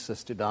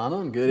Sister Donna,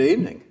 and good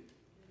evening.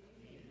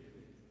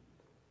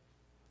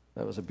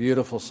 That was a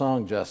beautiful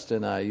song,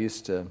 Justin. I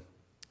used to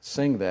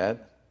sing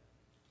that.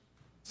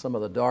 Some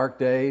of the dark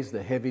days,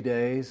 the heavy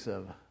days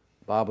of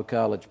Bible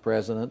College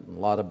president, and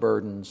a lot of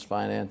burdens,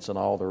 finance, and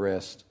all the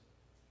rest.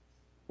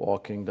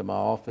 Walking to my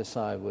office,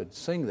 I would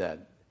sing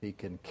that. He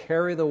can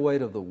carry the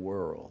weight of the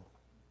world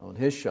on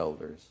His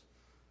shoulders.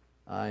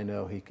 I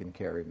know He can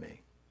carry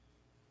me.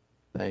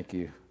 Thank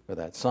you for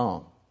that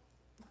song.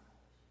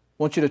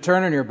 I want you to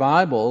turn in your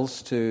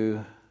Bibles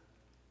to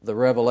the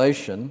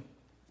Revelation,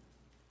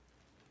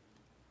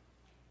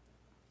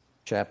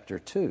 chapter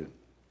 2.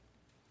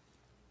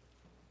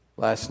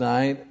 Last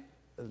night,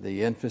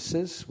 the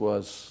emphasis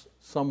was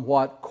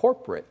somewhat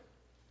corporate.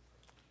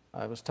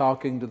 I was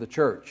talking to the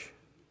church.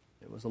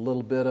 It was a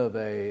little bit of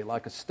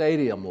like a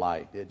stadium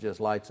light. It just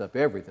lights up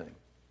everything.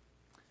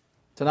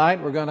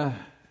 Tonight, we're going to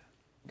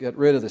get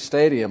rid of the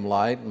stadium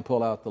light and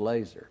pull out the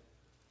laser.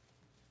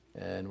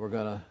 And we're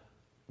going to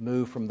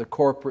move from the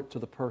corporate to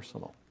the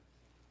personal.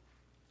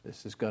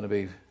 This is going to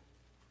be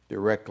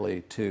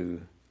directly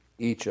to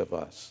each of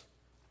us.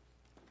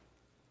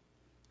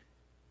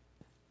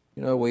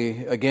 You know,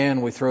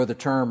 we throw the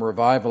term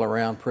revival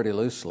around pretty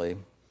loosely.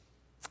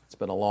 It's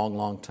been a long,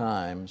 long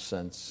time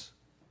since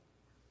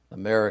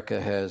America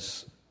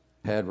has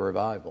had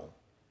revival.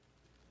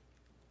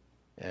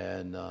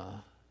 And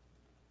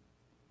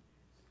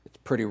it's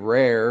pretty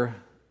rare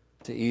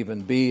to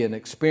even be and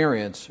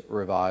experience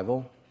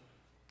revival.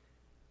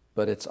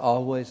 But it's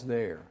always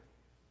there.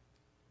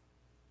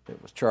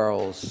 It was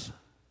Charles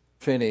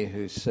Finney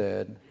who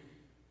said,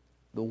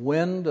 "The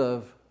wind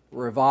of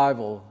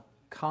revival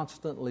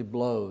constantly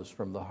blows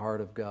from the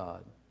heart of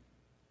God.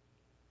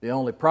 The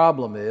only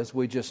problem is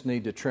we just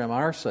need to trim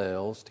our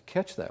sails to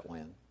catch that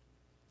wind,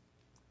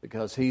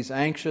 because He's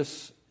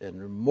anxious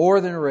and more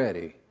than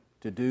ready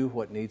to do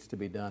what needs to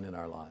be done in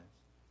our lives.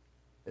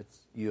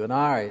 It's you and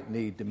I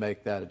need to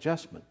make that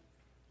adjustment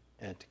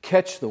and to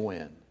catch the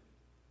wind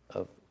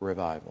of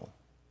revival."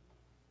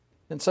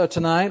 And so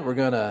tonight we're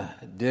going to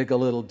dig a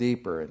little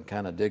deeper and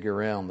kind of dig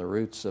around the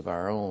roots of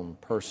our own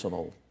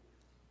personal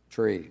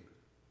tree.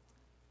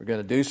 We're going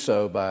to do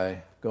so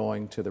by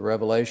going to the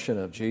revelation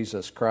of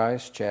Jesus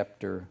Christ,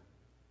 chapter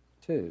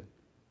 2.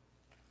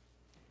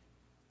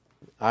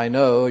 I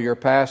know your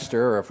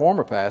pastor, or a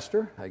former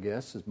pastor, I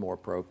guess, is more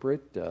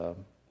appropriate. Brother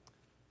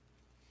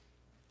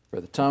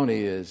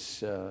Tony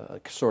is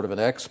sort of an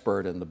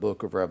expert in the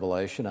book of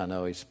Revelation. I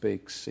know he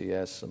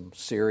has some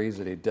series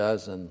that he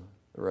does in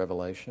the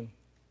Revelation.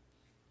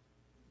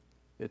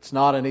 It's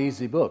not an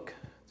easy book.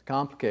 It's a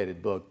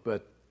complicated book,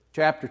 but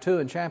chapter 2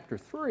 and chapter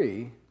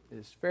 3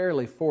 is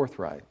fairly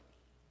forthright.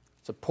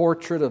 It's a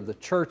portrait of the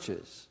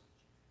churches.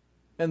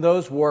 And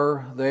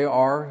they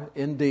are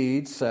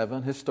indeed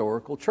 7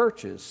 historical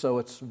churches. So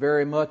it's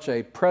very much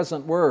a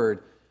present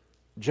word.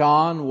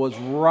 John was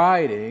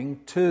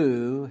writing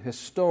to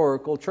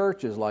historical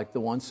churches like the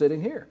one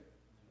sitting here.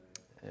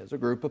 As a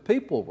group of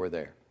people were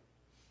there.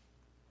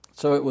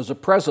 So it was a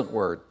present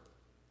word.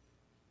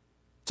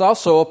 It's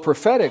also a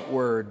prophetic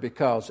word,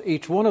 because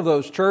each one of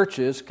those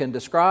churches can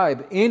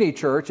describe any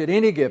church at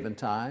any given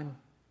time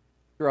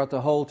throughout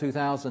the whole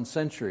 2,000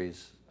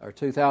 centuries or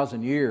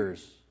 2,000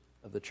 years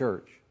of the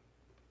church.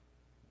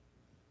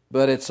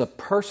 But it's a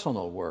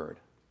personal word,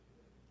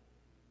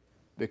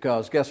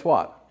 because guess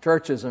what?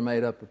 Churches are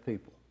made up of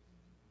people.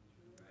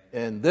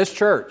 And this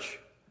church,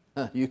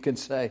 you can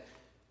sit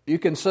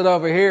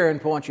over here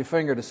and point your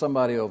finger to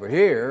somebody over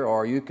here,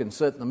 or you can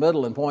sit in the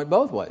middle and point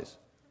both ways.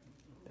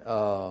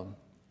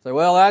 Say,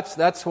 well,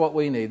 that's what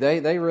we need.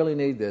 They really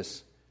need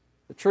this.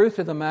 The truth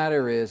of the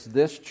matter is,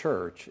 this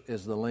church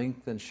is the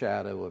length and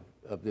shadow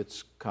of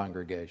its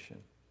congregation.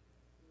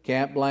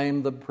 Can't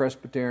blame the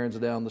Presbyterians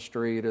down the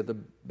street or the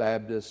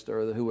Baptists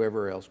or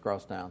whoever else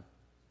across town.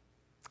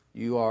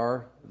 You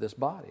are this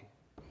body.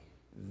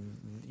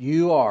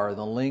 You are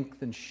the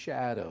length and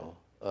shadow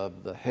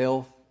of the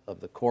health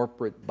of the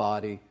corporate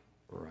body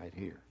right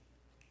here.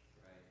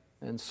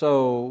 And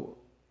so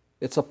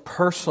it's a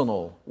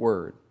personal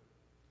word.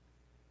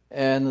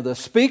 And the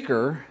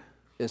speaker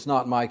is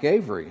not Mike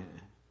Avery.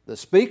 The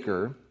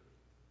speaker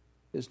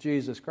is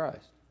Jesus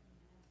Christ.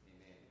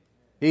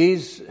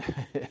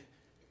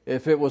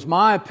 If it was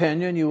my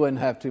opinion, you wouldn't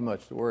have too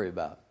much to worry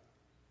about.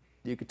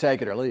 You could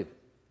take it or leave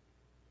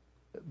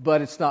it.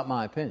 But it's not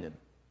my opinion.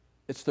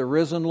 It's the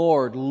risen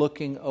Lord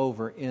looking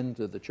over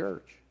into the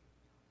church.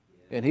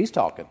 And He's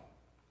talking.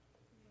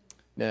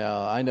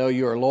 Now, I know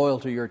you are loyal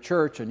to your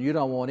church and you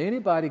don't want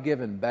anybody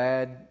giving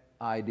bad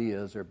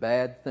ideas or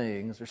bad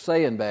things or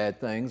saying bad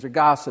things or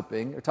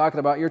gossiping or talking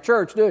about your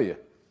church, do you?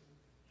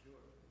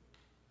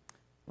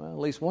 Well, at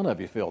least one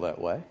of you feel that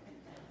way. Of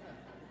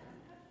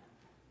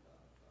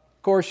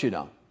course you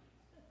don't.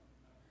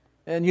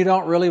 And you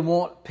don't really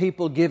want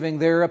people giving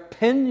their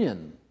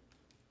opinion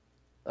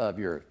of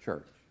your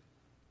church.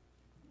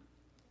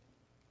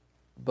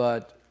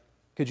 But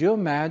could you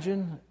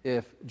imagine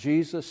if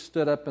Jesus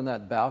stood up in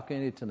that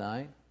balcony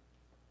tonight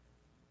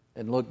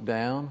and looked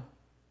down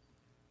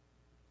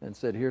and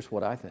said, "Here's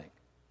what I think"?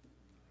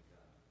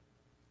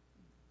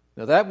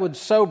 Now that would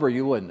sober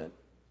you, wouldn't it?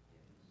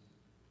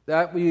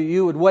 That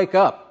you would wake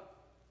up.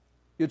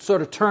 You'd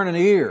sort of turn an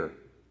ear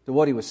to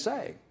what he was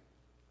saying.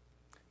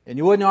 And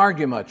you wouldn't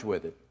argue much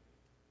with it.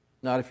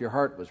 Not if your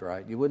heart was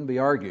right. You wouldn't be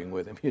arguing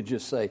with him. You'd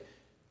just say,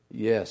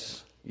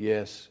 yes,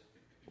 yes,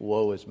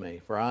 woe is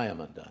me, for I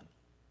am undone.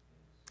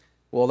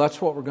 Well,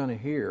 that's what we're going to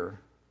hear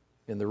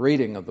in the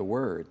reading of the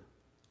Word,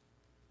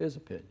 his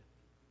opinion.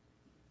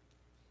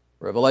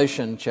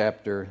 Revelation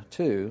chapter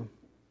 2.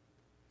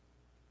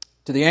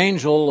 To the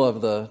angel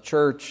of the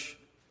church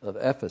of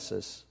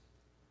Ephesus,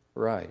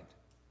 write,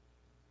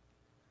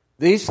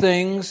 these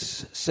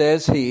things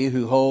says he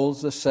who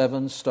holds the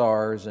 7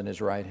 stars in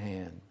his right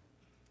hand,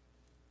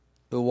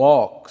 who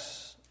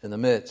walks in the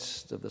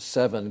midst of the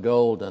 7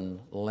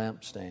 golden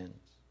lampstands.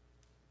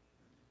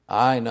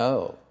 I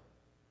know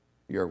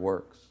your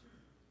works.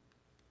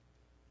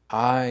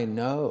 I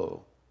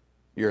know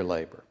your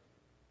labor.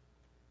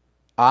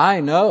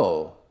 I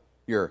know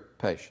your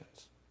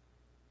patience.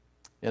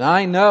 And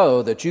I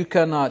know that you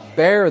cannot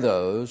bear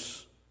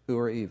those who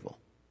are evil.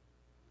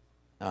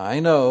 I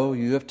know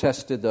you have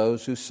tested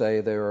those who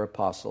say they are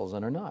apostles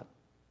and are not.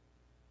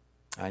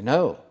 I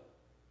know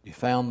you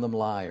found them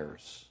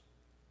liars.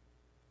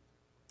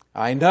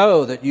 I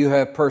know that you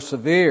have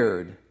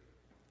persevered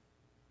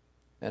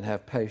and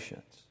have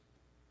patience.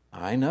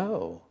 I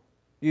know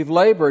you've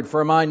labored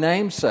for my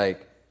name's sake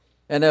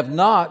and have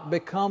not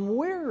become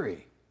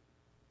weary.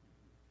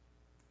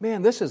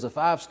 Man, this is a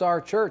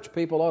 5-star church.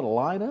 People ought to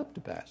line up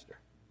to pastor.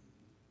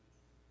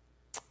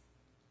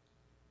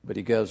 But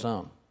he goes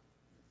on.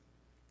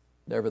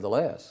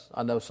 Nevertheless,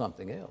 I know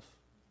something else.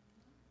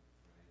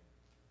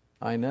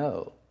 I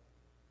know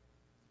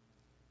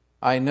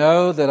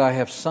that I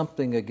have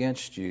something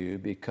against you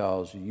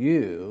because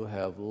you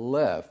have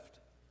left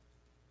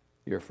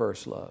your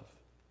first love.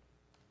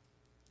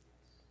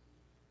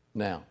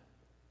 Now,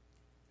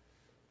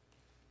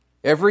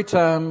 every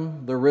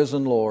time the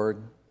risen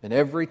Lord and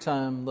every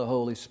time the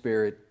Holy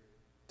Spirit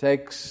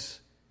takes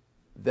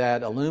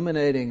that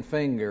illuminating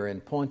finger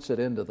and points it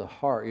into the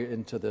heart,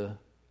 into the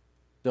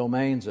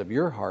domains of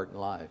your heart and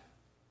life,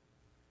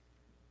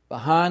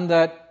 behind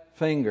that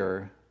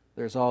finger,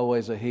 there's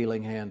always a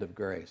healing hand of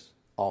grace.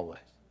 Always.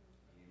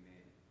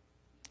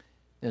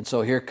 And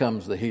so here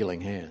comes the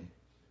healing hand.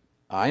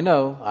 I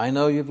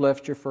know you've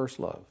left your first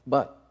love,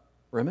 but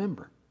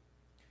remember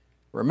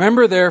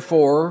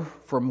therefore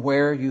from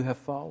where you have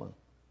fallen.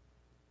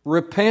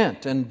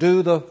 Repent and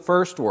do the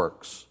first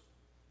works,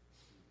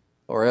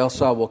 or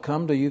else I will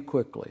come to you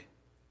quickly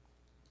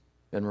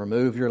and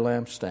remove your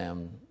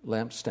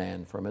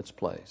lampstand from its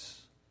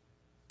place,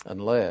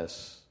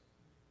 unless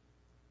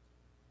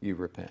you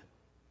repent.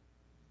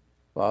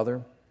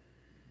 Father,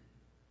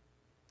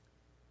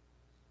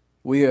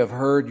 we have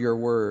heard your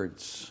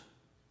words.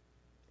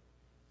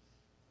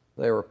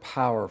 They are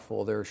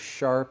powerful. They're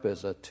sharp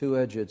as a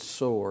 2-edged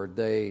sword.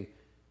 They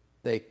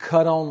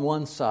cut on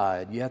one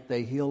side, yet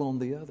they heal on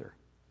the other.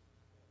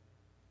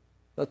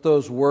 Let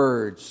those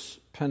words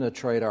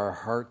penetrate our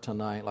heart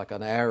tonight like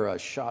an arrow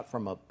shot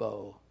from a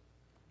bow.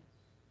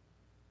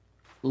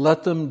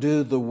 Let them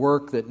do the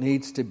work that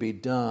needs to be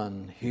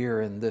done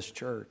here in this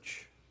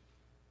church.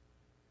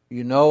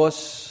 You know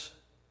us.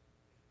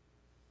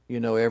 You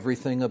know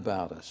everything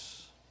about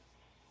us.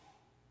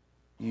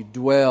 You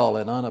dwell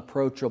in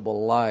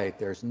unapproachable light.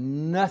 There's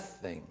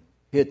nothing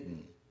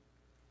hidden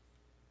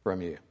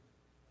from you.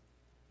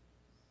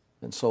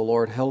 And so,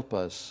 Lord, help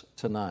us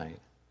tonight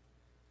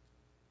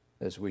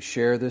as we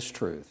share this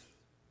truth.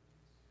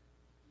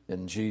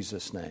 In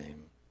Jesus'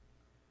 name,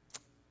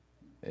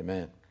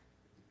 amen.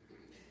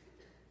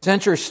 It's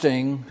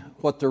interesting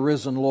what the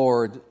risen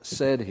Lord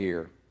said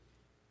here.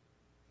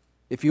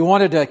 If you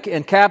wanted to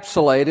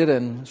encapsulate it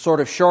and sort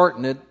of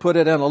shorten it, put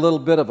it in a little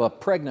bit of a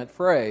pregnant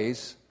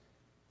phrase,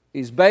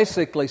 he's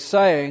basically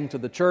saying to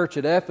the church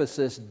at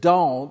Ephesus,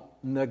 don't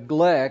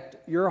neglect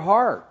your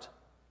heart.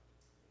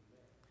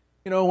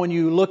 You know, when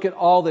you look at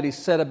all that he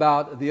said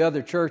about the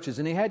other churches,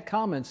 and he had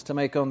comments to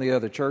make on the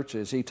other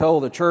churches, he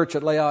told the church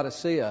at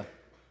Laodicea,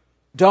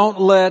 don't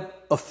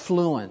let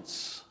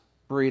affluence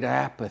breed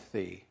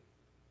apathy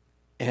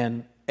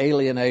and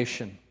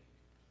alienation.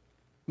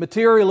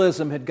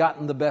 Materialism had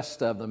gotten the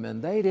best of them,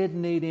 and they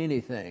didn't need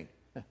anything.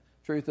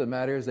 Truth of the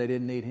matter is, they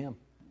didn't need him.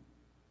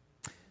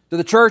 To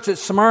the church at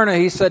Smyrna,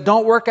 he said,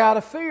 don't work out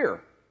of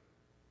fear.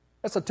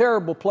 That's a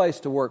terrible place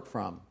to work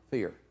from,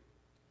 fear.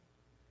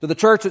 To the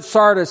church at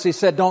Sardis, he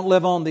said, don't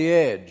live on the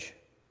edge.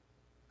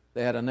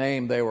 They had a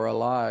name, they were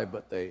alive,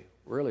 but they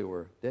really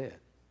were dead.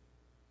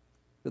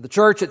 To the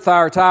church at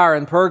Thyatira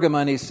and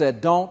Pergamon, he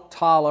said, don't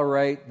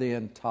tolerate the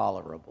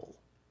intolerable.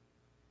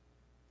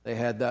 They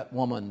had that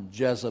woman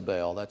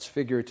Jezebel, that's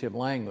figurative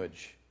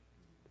language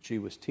that she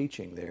was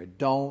teaching there.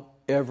 Don't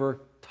ever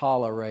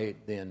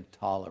tolerate the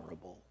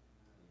intolerable.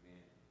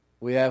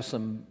 We have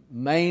some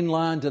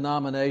mainline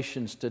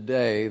denominations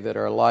today that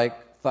are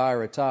like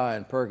Thyatira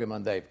and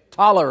Pergamon. They've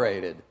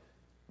tolerated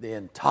the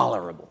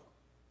intolerable.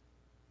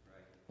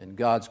 And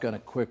God's going to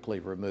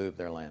quickly remove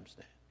their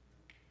lampstand.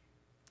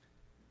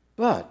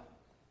 But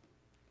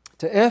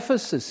To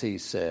Ephesus, he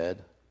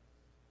said,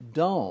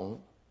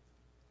 don't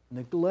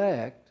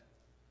neglect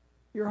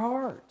your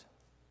heart.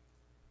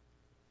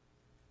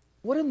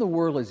 What in the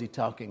world is he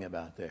talking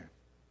about there?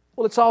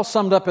 Well, it's all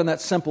summed up in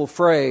that simple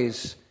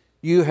phrase,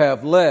 you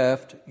have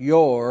left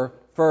your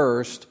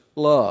first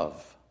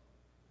love.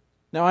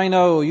 Now, I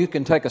know you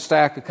can take a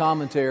stack of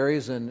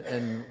commentaries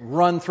and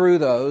run through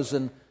those,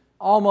 and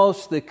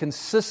almost the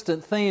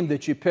consistent theme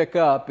that you pick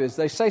up is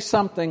they say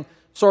something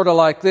sort of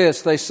like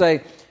this. They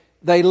say,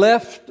 they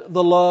left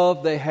the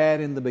love they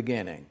had in the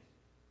beginning.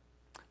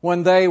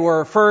 When they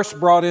were first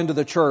brought into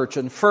the church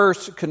and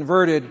first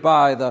converted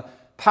by the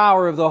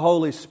power of the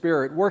Holy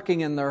Spirit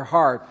working in their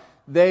heart,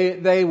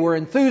 they were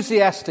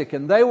enthusiastic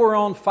and they were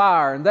on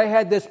fire and they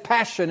had this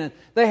passion and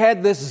they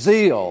had this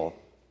zeal.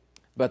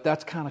 But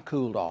that's kind of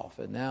cooled off,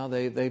 and now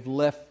they've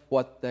left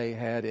what they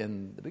had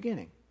in the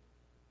beginning.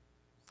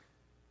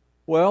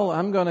 Well,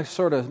 I'm going to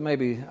sort of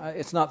maybe,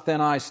 it's not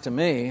thin ice to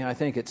me, I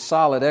think it's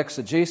solid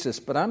exegesis,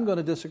 but I'm going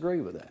to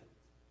disagree with that.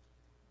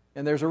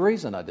 And there's a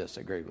reason I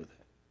disagree with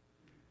it.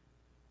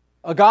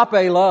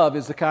 Agape love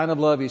is the kind of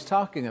love he's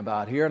talking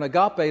about here, and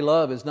agape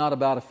love is not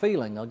about a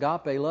feeling.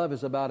 Agape love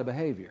is about a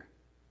behavior.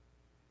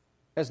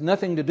 It has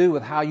nothing to do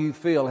with how you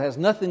feel. It has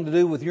nothing to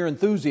do with your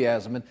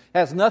enthusiasm. It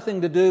has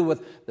nothing to do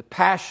with the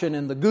passion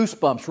and the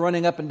goosebumps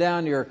running up and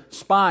down your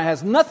spine. It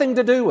has nothing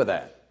to do with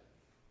that.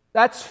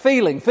 That's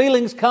feeling.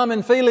 Feelings come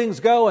and feelings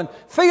go, and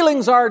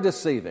feelings are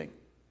deceiving.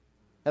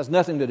 It has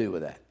nothing to do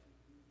with that.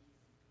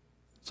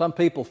 Some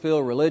people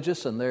feel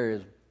religious and they're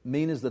as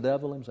mean as the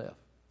devil himself.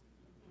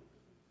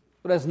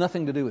 But it has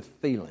nothing to do with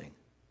feeling.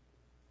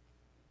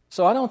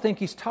 So I don't think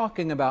he's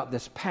talking about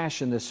this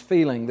passion, this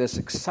feeling, this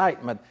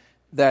excitement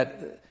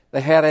that they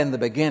had in the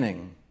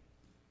beginning.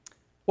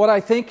 What I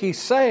think he's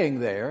saying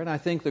there, and I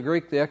think the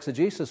Greek, the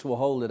exegesis will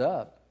hold it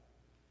up,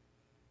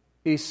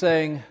 he's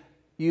saying,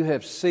 you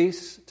have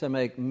ceased to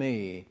make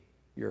me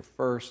your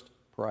first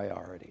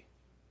priority.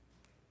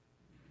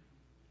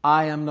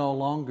 I am no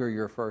longer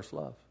your first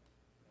love.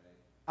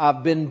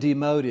 I've been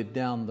demoted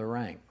down the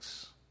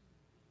ranks.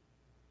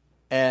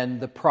 And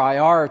the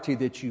priority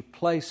that you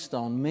placed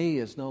on me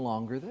is no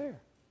longer there.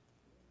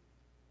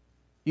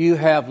 You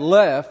have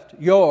left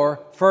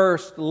your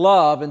first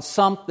love, and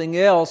something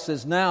else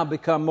has now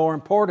become more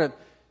important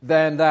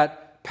than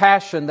that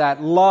passion,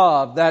 that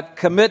love, that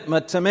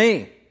commitment to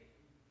me.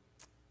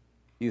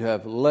 You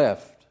have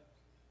left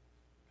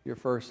your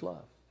first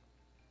love.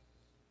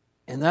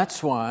 And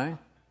that's why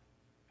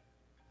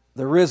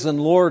the risen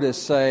Lord is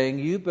saying,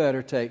 you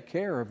better take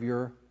care of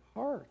your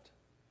heart.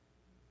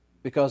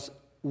 Because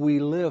we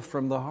live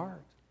from the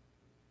heart.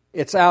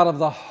 It's out of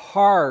the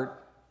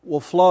heart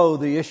will flow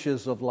the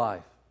issues of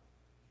life.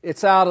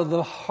 It's out of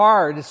the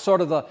heart. It's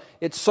sort of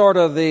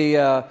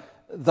the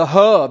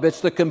hub.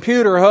 It's the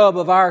computer hub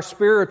of our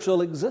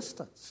spiritual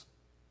existence.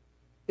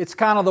 It's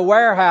kind of the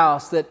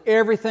warehouse that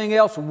everything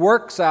else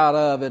works out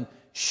of and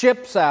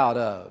ships out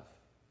of.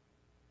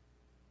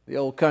 The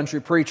old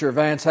country preacher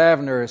Vance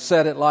Havner has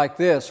said it like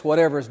this: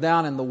 whatever's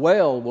down in the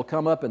well will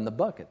come up in the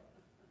bucket.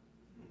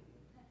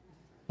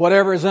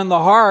 Whatever is in the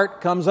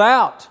heart comes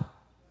out.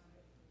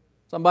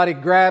 Somebody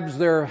grabs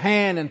their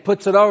hand and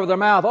puts it over their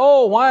mouth.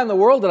 Oh, why in the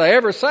world did I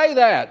ever say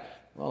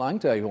that? Well, I can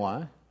tell you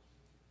why.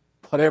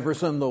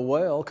 Whatever's in the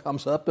well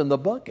comes up in the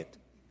bucket.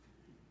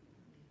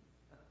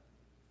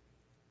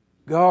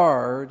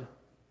 Guard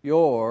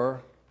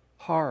your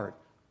heart.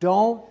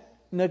 Don't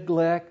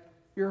neglect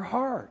your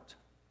heart.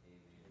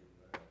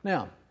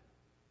 Now,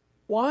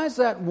 why is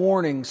that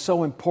warning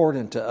so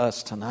important to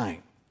us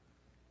tonight?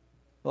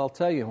 Well, I'll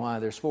tell you why.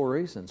 There's 4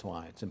 reasons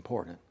why it's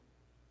important.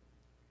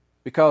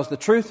 Because the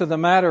truth of the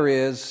matter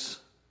is,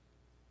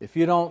 if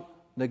you don't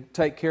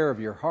take care of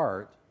your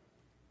heart,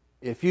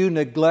 if you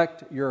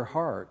neglect your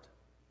heart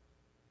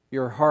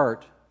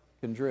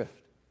can drift.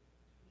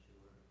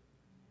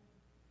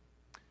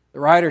 The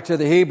writer to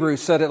the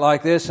Hebrews said it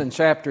like this in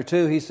chapter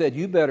 2. He said,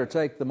 you better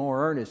take the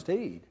more earnest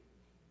heed,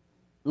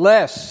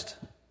 lest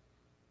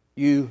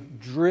you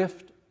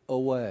drift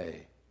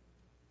away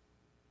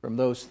from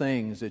those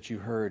things that you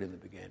heard in the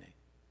beginning.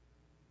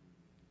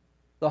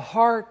 The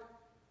heart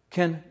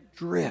can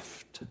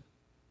drift.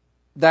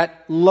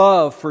 That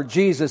love for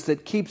Jesus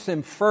that keeps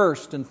Him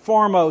first and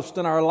foremost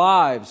in our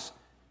lives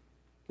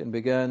can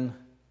begin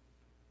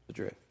to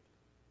drift.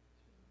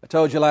 I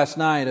told you last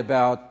night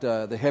about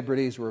the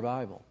Hebrides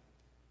revival.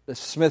 The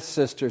Smith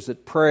sisters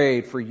that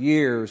prayed for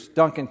years.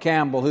 Duncan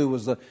Campbell, who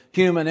was the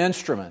human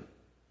instrument.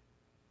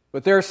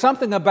 But there's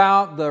something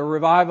about the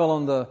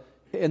revival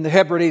in the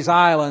Hebrides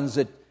Islands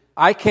that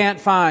I can't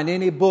find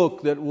any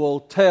book that will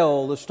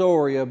tell the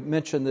story or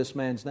mention this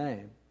man's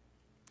name.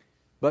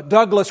 But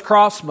Douglas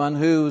Crossman,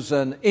 who's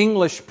an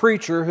English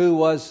preacher who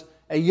was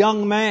a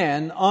young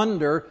man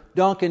under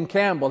Duncan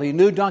Campbell. He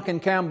knew Duncan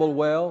Campbell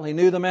well. He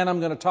knew the man I'm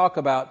going to talk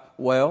about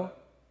well.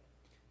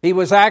 He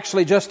was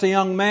actually just a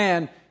young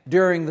man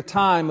during the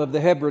time of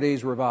the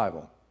Hebrides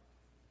revival.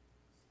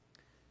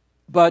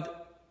 But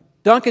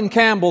Duncan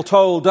Campbell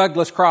told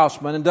Douglas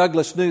Crossman, and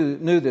Douglas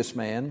knew this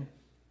man,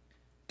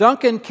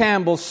 Duncan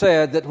Campbell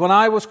said that when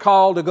I was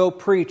called to go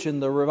preach in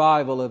the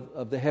revival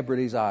of the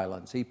Hebrides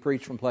Islands, he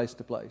preached from place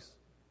to place.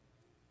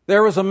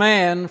 There was a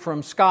man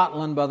from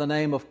Scotland by the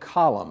name of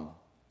Colum.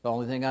 The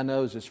only thing I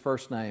know is his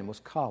first name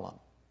was Colum.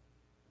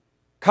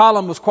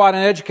 Colum was quite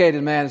an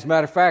educated man. As a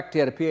matter of fact,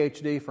 he had a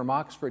PhD from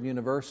Oxford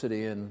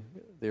University in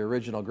the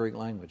original Greek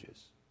languages.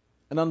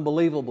 An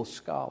unbelievable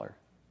scholar.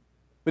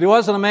 But he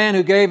wasn't a man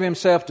who gave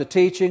himself to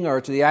teaching or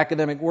to the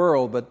academic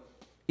world, but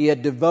he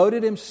had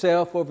devoted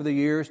himself over the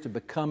years to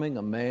becoming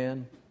a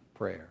man of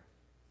prayer.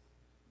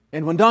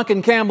 And when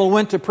Duncan Campbell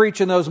went to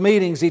preach in those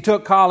meetings, he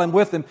took Colum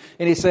with him,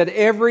 and he said,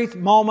 every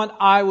moment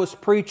I was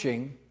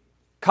preaching,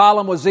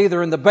 Colum was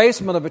either in the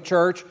basement of a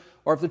church,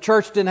 or if the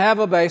church didn't have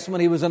a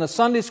basement, he was in a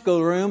Sunday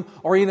school room,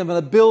 or even in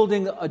a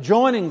building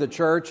adjoining the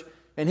church,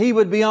 and he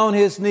would be on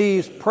his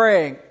knees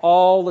praying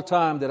all the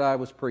time that I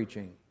was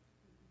preaching.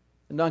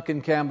 And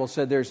Duncan Campbell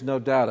said there's no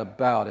doubt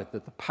about it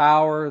that the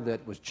power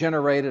that was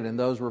generated in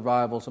those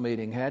revivals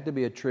meetings had to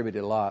be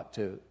attributed a lot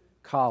to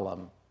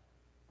Colum,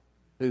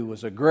 who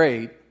was a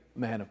great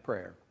man of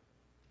prayer.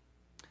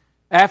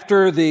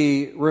 After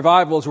the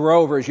revivals were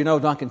over, as you know,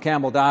 Duncan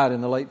Campbell died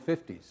in the late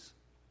 50s.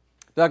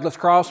 Douglas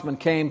Crossman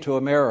came to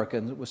America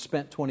and was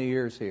spent 20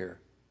 years here.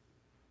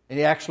 And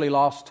he actually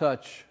lost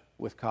touch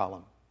with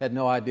Colum. Had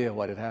no idea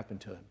what had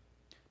happened to him.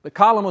 But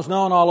Colum was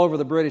known all over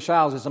the British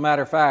Isles. As a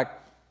matter of fact,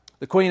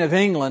 the Queen of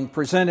England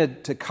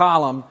presented to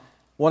Colum,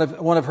 one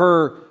of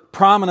her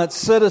prominent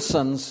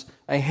citizens,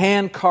 a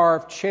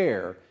hand-carved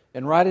chair.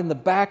 And right in the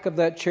back of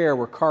that chair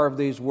were carved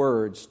these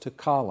words, to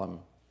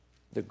Colum,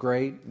 the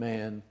great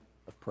man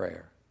of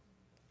prayer.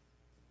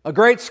 A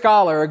great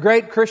scholar, a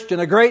great Christian,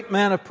 a great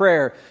man of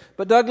prayer.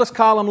 But Douglas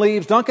Colum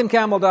leaves, Duncan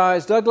Campbell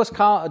dies,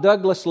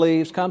 Douglas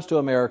leaves, comes to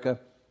America.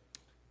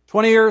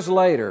 20 years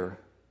later,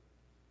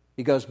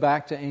 he goes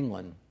back to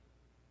England.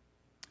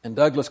 And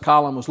Douglas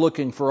Colum was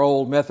looking for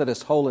old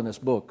Methodist holiness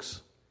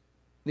books.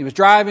 He was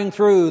driving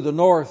through the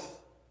North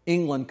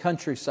England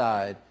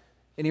countryside,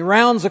 and he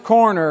rounds a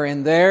corner,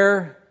 and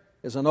there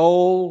is an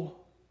old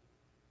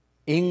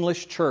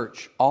English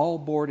church, all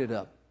boarded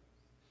up.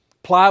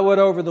 Plywood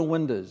over the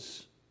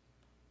windows,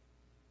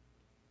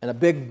 and a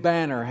big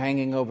banner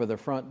hanging over the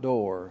front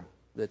door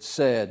that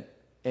said,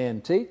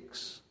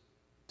 antiques,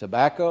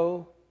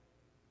 tobacco,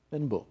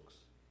 and books.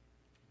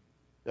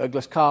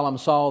 Douglas Colum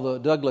saw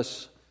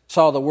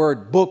the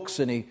word books,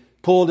 and he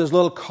pulled his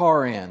little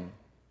car in.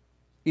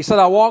 He said,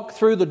 I walked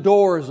through the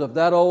doors of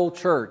that old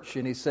church,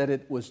 and he said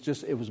it was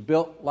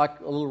built like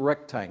a little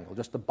rectangle,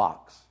 just a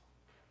box.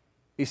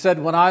 He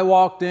said, when I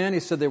walked in, he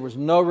said there was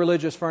no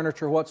religious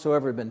furniture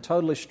whatsoever. It had been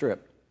totally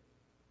stripped.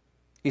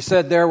 He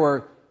said there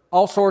were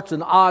all sorts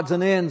of odds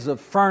and ends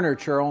of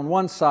furniture on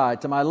one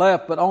side to my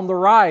left, but on the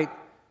right,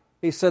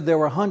 he said there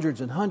were hundreds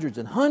and hundreds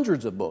and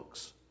hundreds of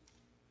books.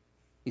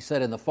 He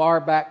said in the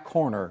far back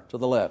corner to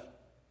the left,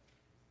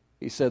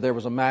 he said there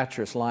was a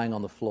mattress lying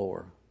on the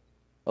floor,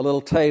 a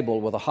little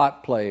table with a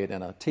hot plate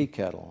and a tea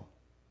kettle,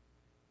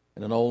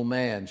 and an old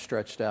man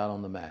stretched out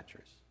on the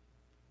mattress.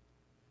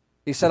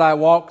 He said, I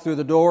walked through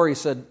the door. He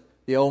said,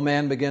 the old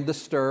man began to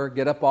stir,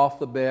 get up off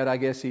the bed. I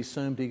guess he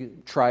assumed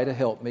he'd try to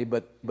help me,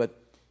 but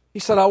he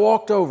said, I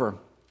walked over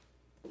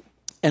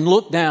and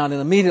looked down and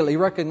immediately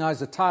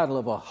recognized the title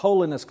of a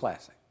holiness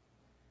classic.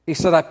 He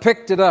said, I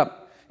picked it up.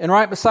 And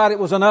right beside it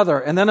was another,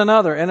 and then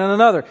another, and then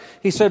another.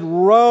 He said,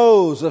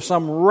 rows of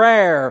some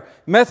rare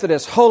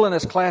Methodist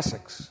holiness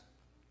classics.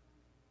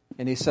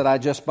 And he said, I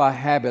just by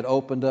habit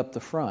opened up the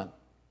front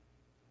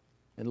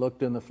and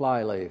looked in the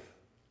flyleaf.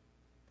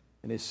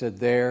 And he said,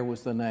 there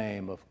was the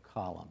name of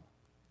Colum.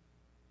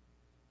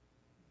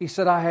 He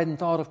said, I hadn't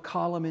thought of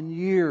Colum in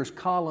years.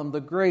 Colum,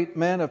 the great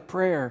man of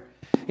prayer.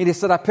 And he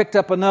said, I picked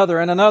up another,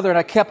 and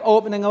I kept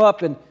opening them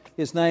up, and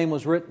his name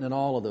was written in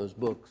all of those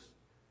books.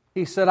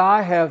 He said,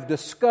 I have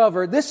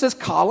discovered, this is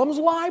Colum's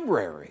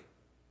library.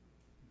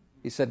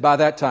 He said, by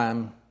that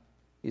time,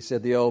 he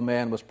said, the old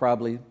man was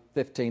probably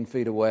 15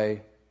 feet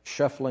away,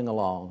 shuffling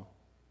along,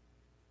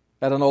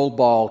 had an old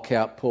ball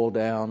cap pulled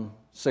down,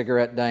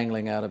 cigarette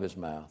dangling out of his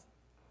mouth.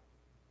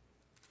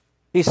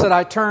 He said,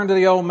 I turned to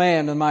the old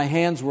man, and my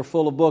hands were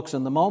full of books,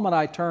 and the moment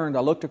I turned,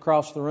 I looked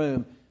across the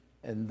room,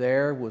 and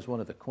there was one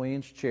of the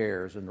Queen's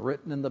chairs, and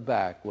written in the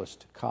back was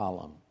to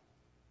Colum,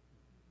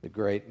 the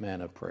great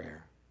man of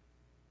prayer.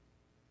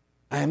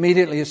 I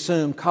immediately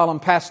assumed Colum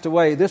passed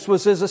away. This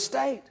was his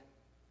estate.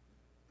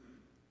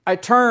 I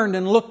turned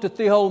and looked at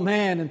the old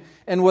man,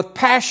 and with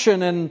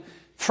passion and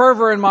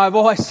fervor in my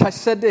voice, I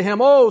said to him,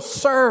 oh,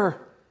 sir,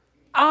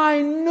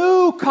 I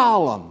knew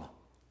Colum.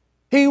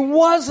 He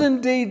was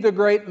indeed the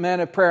great man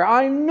of prayer.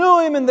 I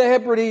knew him in the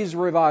Hebrides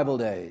revival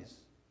days.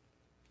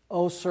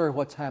 Oh, sir,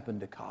 what's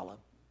happened to Colum?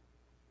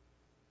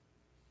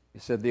 He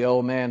said the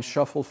old man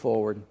shuffled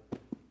forward,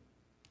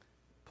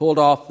 pulled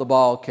off the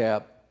ball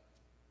cap,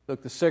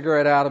 took the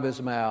cigarette out of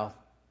his mouth,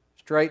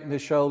 straightened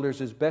his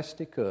shoulders as best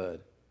he could,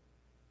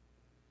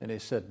 and he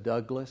said,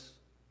 Douglas,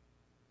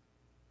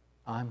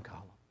 I'm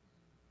Colum.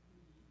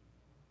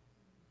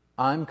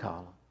 I'm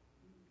Colum.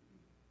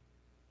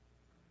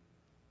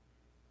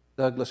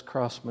 Douglas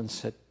Crossman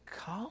said,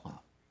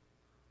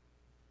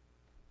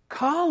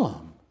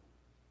 Column,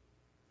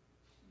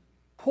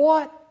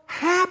 what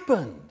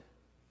happened?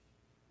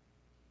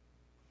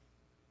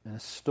 And a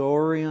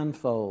story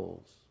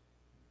unfolds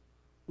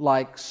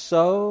like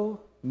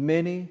so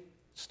many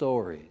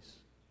stories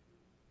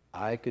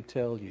I could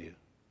tell you.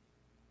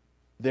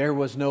 There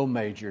was no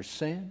major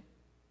sin.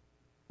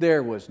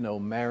 There was no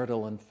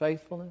marital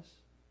unfaithfulness.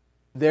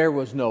 There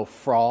was no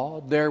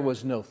fraud. There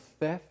was no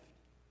theft.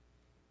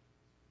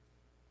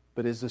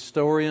 But as the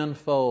story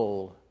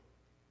unfolds,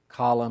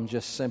 Column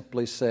just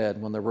simply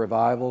said, when the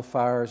revival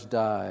fires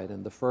died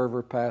and the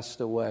fervor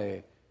passed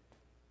away,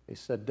 he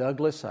said,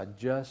 Douglas, I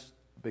just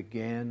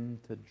began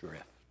to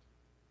drift.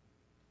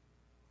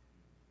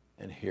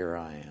 And here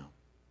I am.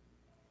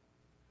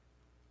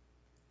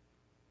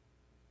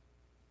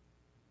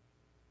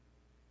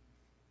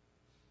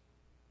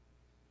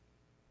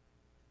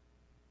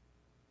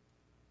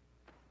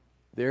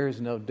 There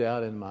is no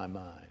doubt in my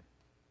mind.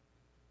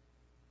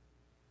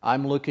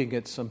 I'm looking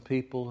at some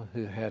people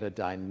who had a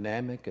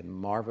dynamic and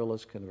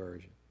marvelous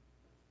conversion.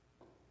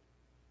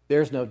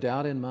 There's no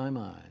doubt in my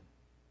mind,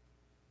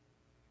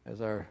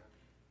 as our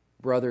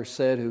brother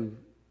said who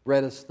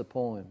read us the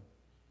poem,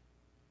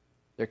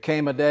 there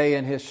came a day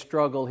in his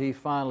struggle he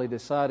finally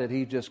decided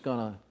he's just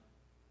going to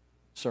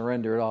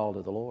surrender it all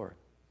to the Lord.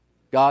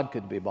 God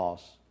could be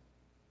boss.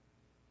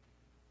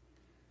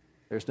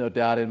 There's no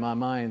doubt in my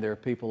mind there are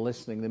people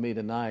listening to me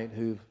tonight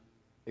who've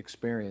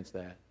experienced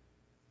that.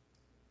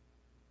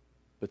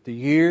 But the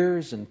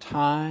years and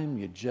time,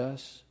 you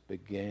just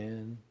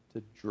began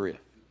to drift.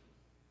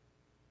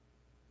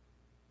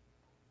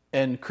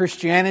 And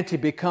Christianity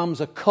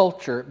becomes a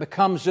culture. It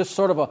becomes just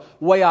sort of a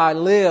way I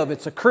live.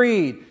 It's a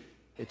creed.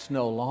 It's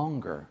no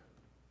longer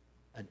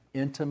an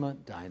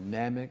intimate,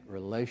 dynamic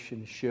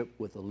relationship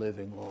with the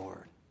living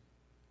Lord.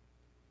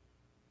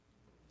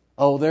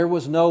 Oh, there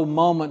was no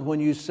moment when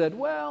you said,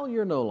 well,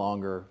 you're no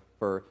longer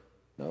for...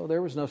 No,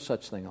 there was no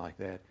such thing like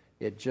that.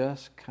 It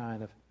just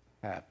kind of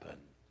happened.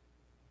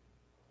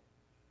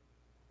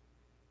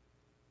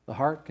 The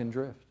heart can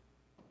drift.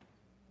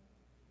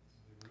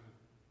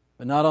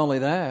 But not only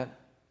that,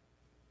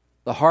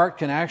 the heart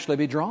can actually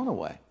be drawn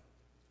away.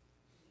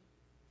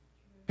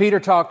 Peter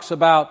talks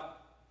about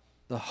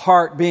the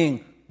heart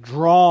being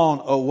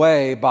drawn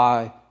away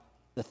by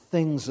the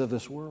things of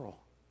this world.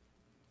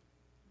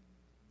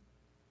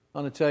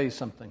 I want to tell you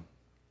something.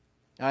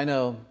 I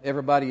know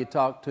everybody you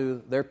talk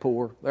to, they're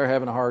poor, they're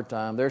having a hard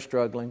time, they're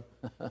struggling.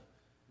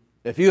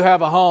 If you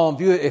have a home,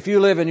 if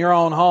you live in your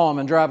own home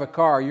and drive a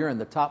car, you're in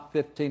the top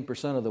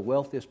 15% of the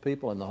wealthiest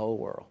people in the whole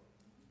world.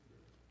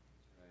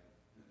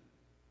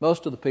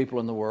 Most of the people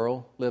in the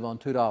world live on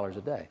 $2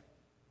 a day.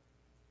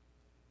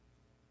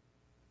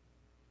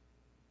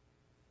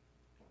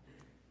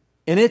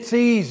 And it's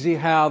easy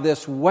how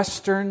this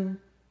Western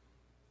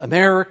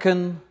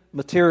American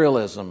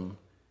materialism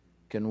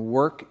can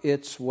work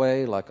its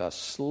way like a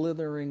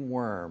slithering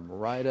worm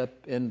right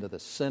up into the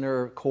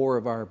center core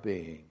of our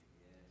being.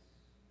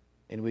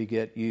 And we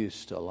get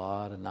used to a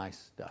lot of nice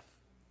stuff.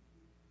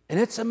 And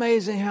it's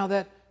amazing how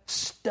that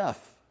stuff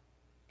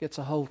gets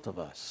a hold of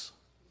us.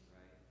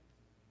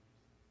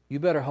 You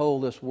better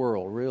hold this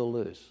world real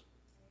loose.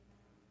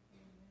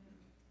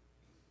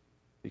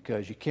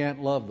 Because you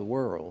can't love the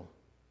world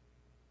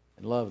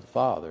and love the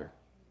Father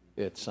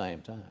at the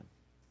same time.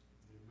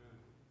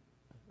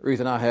 Ruth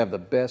and I have the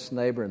best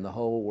neighbor in the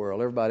whole world.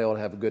 Everybody ought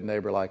to have a good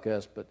neighbor like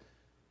us, but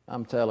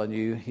I'm telling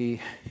you,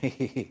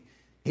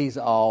 he's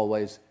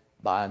always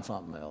buying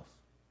something else.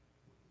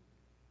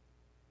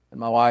 And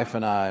my wife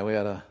and I,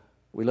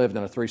 we lived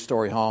in a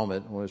 3-story home.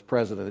 When I was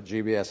president at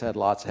GBS,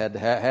 had to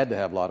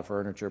have a lot of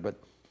furniture. But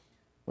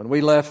when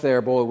we left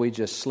there, boy, we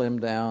just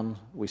slimmed down.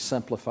 We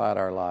simplified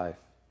our life,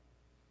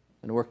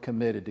 and we're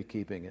committed to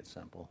keeping it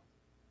simple.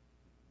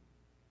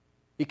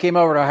 He came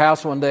over to our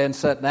house one day and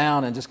sat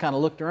down and just kind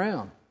of looked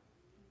around.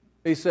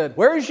 He said,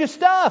 "Where's your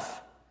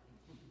stuff?"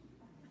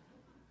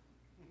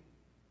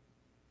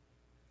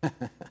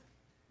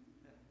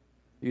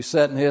 You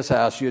sat in his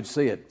house, you'd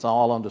see it. It's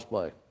all on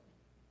display.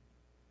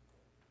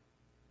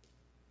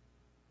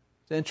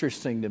 It's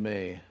interesting to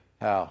me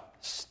how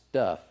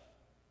stuff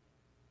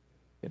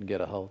can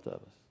get a hold of us.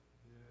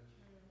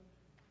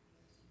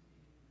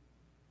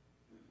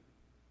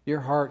 Your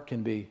heart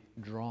can be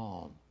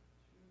drawn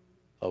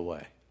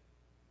away.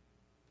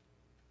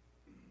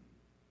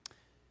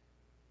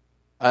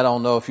 I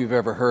don't know if you've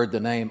ever heard the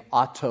name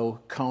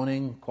Otto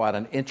Koning. Quite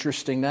an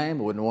interesting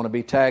name. I wouldn't want to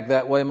be tagged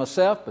that way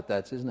myself, but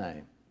that's his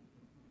name.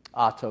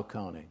 Otto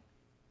Koning.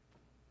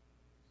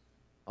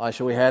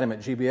 Actually, we had him at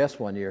GBS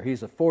one year.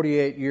 He's a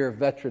 48-year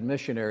veteran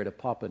missionary to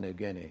Papua New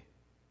Guinea.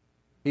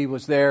 He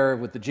was there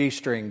with the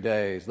G-string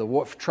days,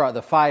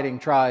 the fighting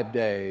tribe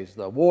days,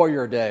 the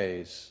warrior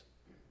days,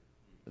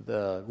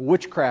 the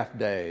witchcraft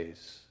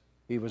days.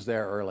 He was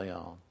there early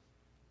on.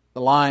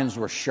 The lines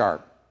were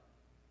sharp.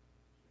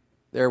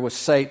 There was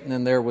Satan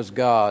and there was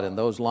God, and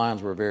those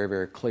lines were very,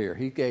 very clear.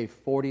 He gave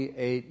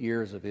 48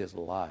 years of his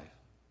life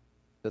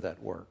to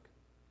that work.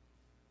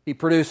 He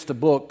produced a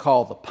book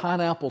called The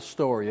Pineapple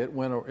Story. It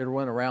went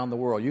around the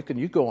world. You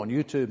go on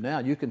YouTube now,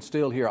 you can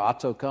still hear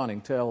Otto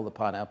Koning tell the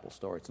Pineapple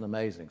Story. It's an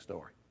amazing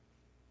story.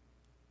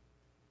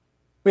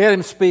 We had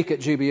him speak at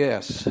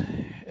GBS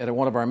at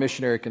one of our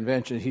missionary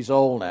conventions. He's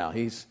old now.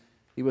 He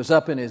was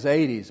up in his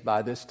 80s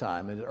by this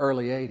time, in the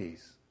early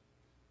 80s.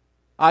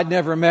 I'd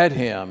never met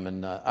him,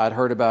 and I'd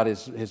heard about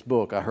his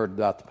book. I heard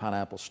about the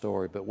Pineapple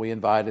Story, but we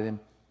invited him.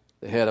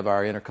 The head of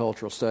our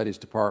intercultural studies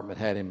department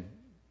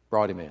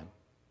brought him in.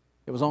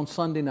 It was on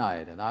Sunday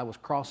night, and I was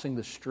crossing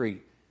the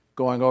street,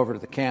 going over to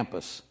the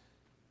campus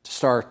to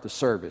start the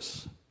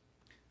service.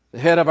 The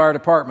head of our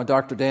department,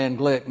 Dr. Dan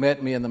Glick,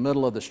 met me in the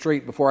middle of the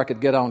street before I could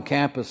get on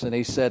campus, and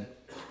he said,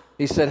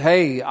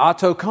 "Hey,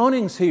 Otto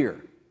Koning's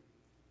here."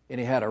 And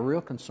he had a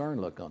real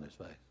concerned look on his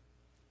face.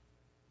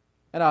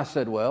 And I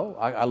said, well,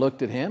 I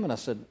looked at him and I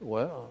said,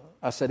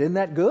 isn't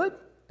that good?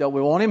 Don't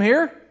we want him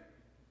here?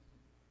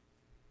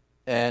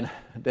 And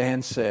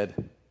Dan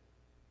said,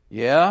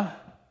 yeah,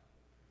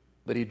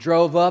 but he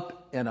drove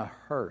up in a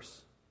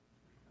hearse.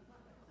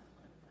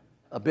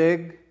 A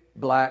big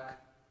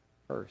black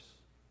hearse.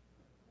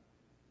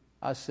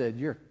 I said,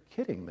 you're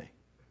kidding me.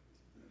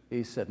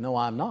 He said, no,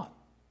 I'm not.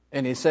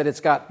 And he said, it's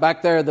got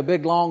back there the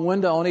big long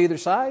window on either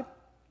side.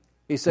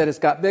 He said, it's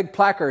got big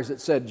placards that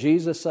said,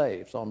 Jesus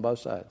saves on both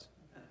sides.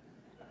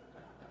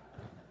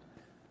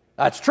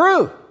 That's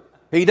true.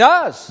 He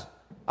does.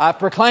 I've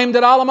proclaimed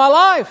it all of my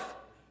life.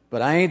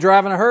 But I ain't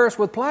driving a hearse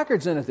with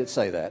placards in it that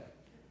say that.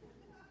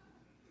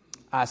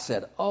 I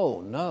said,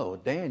 oh no,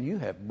 Dan, you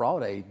have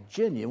brought a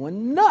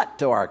genuine nut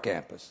to our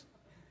campus.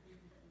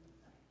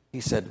 He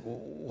said,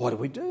 what do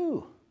we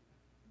do?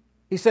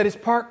 He said, it's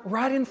parked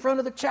right in front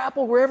of the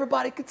chapel where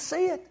everybody could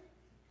see it.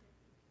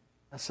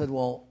 I said,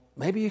 well,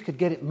 maybe you could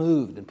get it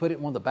moved and put it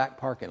in one of the back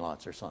parking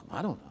lots or something.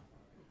 I don't know.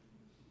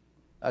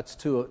 That's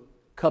to a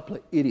couple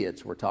of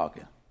idiots we're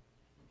talking.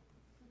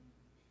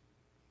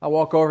 I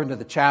walk over into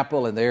the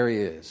chapel and there he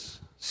is.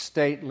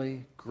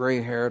 Stately,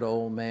 gray-haired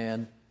old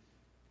man,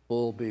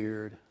 full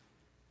beard.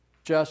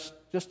 Just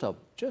a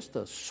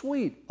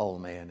sweet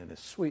old man and his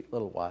sweet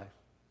little wife.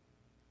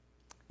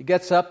 He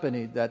gets up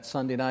and that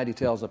Sunday night he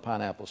tells a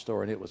pineapple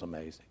story, and it was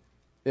amazing.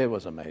 It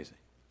was amazing.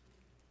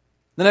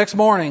 The next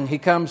morning he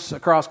comes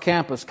across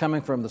campus,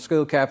 coming from the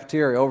school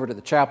cafeteria over to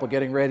the chapel,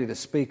 getting ready to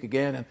speak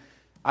again. And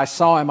I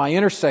saw him, I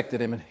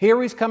intersected him, and here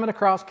he's coming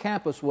across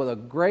campus with a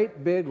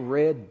great big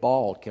red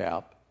ball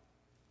cap.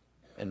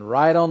 And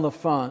right on the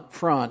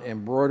front,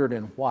 embroidered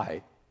in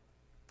white,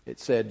 it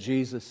said,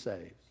 Jesus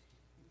saves.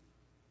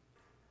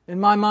 In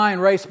my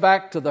mind, raced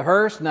back to the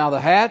hearse, now the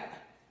hat.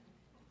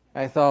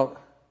 I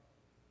thought,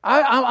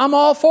 I'm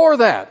all for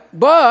that,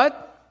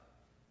 but...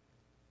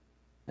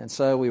 And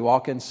so we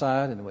walk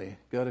inside and we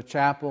go to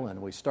chapel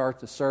and we start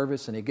the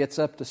service, and he gets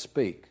up to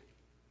speak.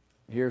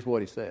 Here's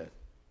what he said.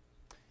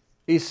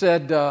 He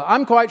said,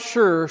 I'm quite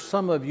sure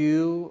some of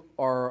you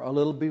are a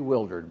little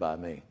bewildered by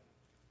me.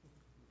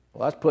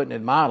 Well, that's putting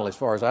it mildly as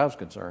far as I was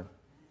concerned.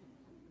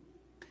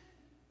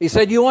 He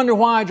said, you wonder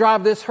why I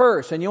drive this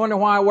hearse and you wonder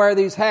why I wear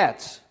these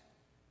hats.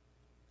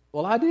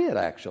 Well, I did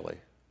actually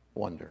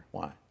wonder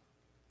why.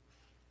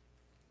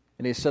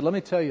 And he said, let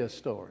me tell you a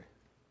story.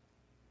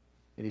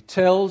 And he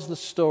tells the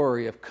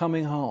story of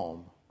coming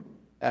home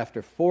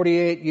after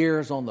 48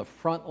 years on the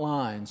front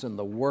lines in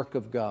the work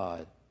of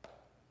God.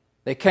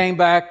 They came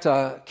back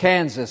to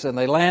Kansas and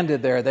they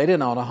landed there. They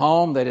didn't own a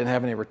home. They didn't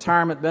have any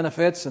retirement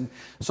benefits. And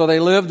so they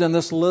lived in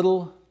this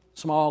little,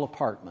 small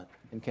apartment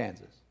in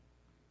Kansas.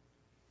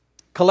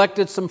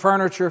 Collected some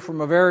furniture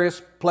from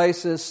various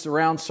places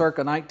around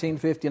circa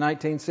 1950,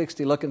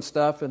 1960 looking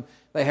stuff, and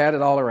they had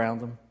it all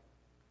around them.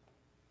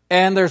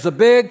 And there's a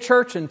big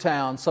church in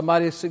town.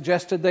 Somebody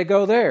suggested they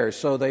go there.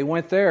 So they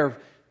went there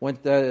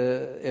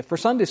for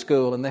Sunday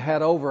school, and they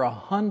had over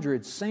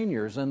 100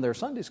 seniors in their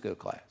Sunday school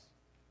class.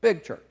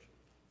 Big church.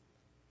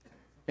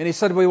 And he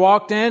said, we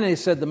walked in, and he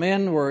said it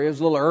was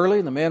a little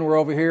early. The men were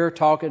over here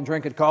talking,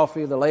 drinking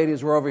coffee. The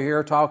ladies were over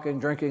here talking,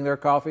 drinking their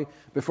coffee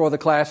before the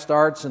class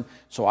starts. And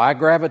so I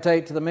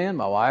gravitate to the men.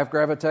 My wife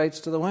gravitates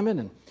to the women.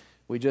 And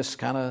we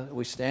just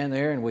we stand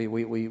there and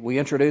we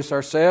introduce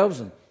ourselves,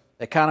 and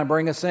they kind of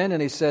bring us in.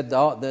 And he said,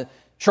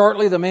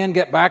 shortly the men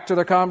get back to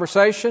their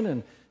conversation,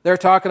 and they're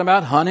talking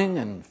about hunting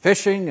and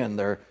fishing and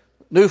their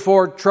new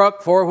Ford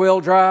truck, 4-wheel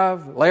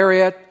drive,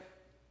 Lariat,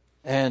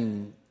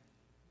 and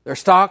their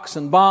stocks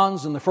and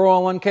bonds and the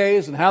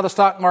 401ks and how the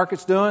stock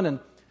market's doing. And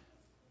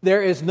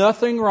there is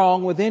nothing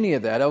wrong with any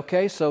of that,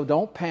 okay? So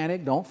don't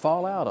panic. Don't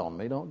fall out on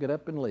me. Don't get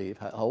up and leave.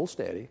 Hold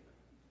steady.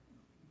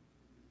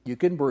 You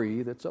can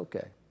breathe. It's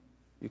okay.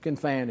 You can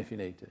fan if you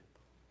need to.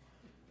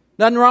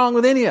 Nothing wrong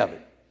with any of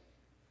it.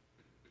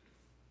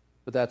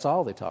 But that's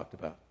all they talked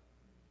about.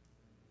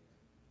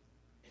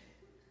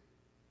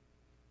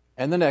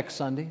 And the next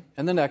Sunday,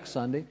 and the next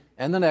Sunday,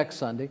 and the next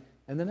Sunday,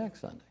 and the next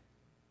Sunday.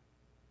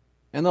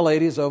 And the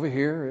ladies over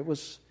here, it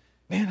was,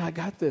 man, I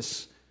got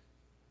this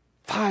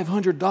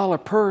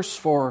 $500 purse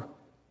for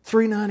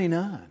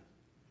 $3.99.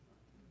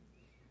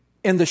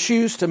 And the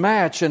shoes to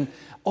match. And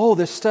oh,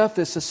 this stuff,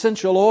 this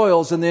essential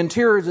oils and the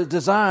interior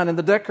design and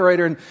the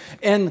decorator.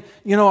 And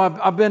you know,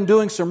 I've been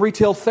doing some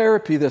retail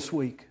therapy this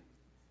week.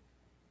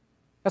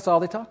 That's all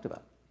they talked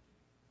about.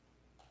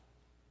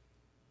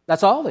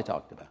 That's all they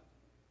talked about.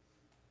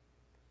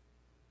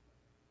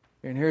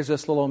 And here's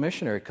this little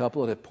missionary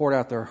couple that had poured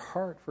out their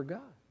heart for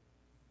God.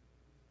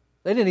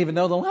 They didn't even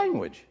know the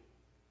language.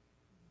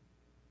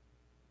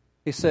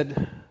 He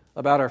said,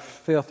 about our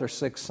 5th or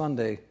 6th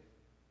Sunday,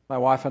 my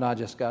wife and I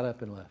just got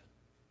up and left.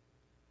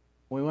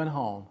 We went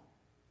home.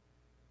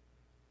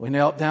 We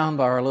knelt down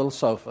by our little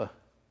sofa.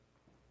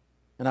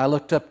 And I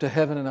looked up to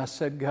heaven and I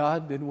said,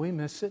 God, did we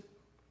miss it?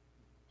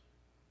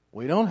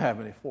 We don't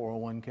have any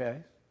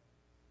 401ks.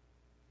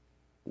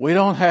 We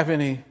don't have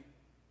any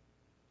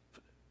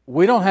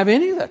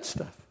of that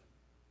stuff.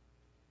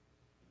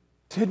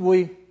 Did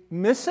we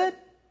miss it?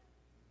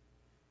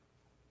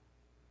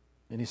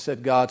 And he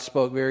said, God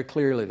spoke very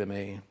clearly to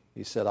me.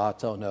 He said,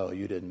 Otto, no,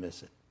 you didn't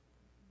miss it.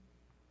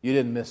 You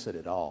didn't miss it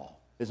at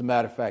all. As a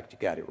matter of fact, you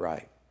got it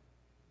right.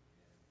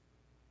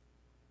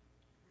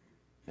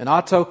 And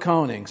Otto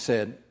Koning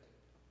said,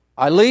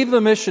 I leave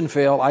the mission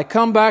field, I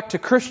come back to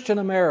Christian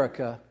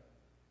America,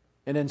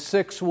 and in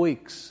 6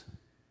 weeks,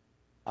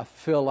 I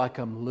feel like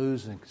I'm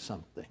losing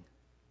something.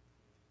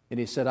 And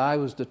he said, I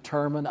was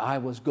determined I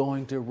was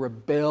going to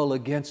rebel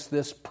against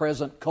this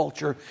present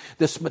culture,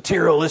 this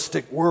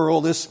materialistic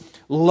world, this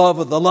love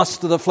of the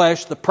lust of the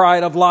flesh, the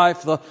pride of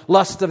life, the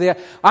lust of the eye.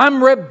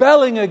 I'm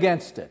rebelling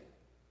against it.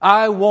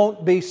 I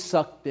won't be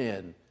sucked in.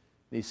 And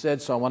he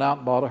said, so I went out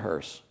and bought a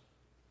hearse.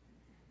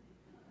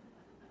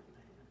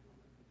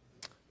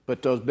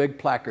 Put those big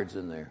placards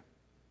in there.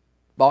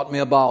 Bought me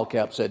a ball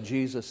cap, said,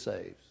 Jesus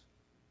saves.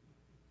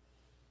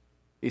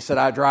 He said,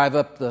 I drive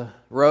up the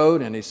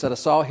road, and he said, I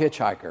saw a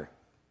hitchhiker.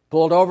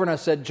 Pulled over, and I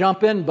said,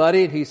 jump in,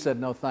 buddy. And he said,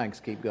 no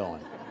thanks, keep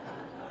going.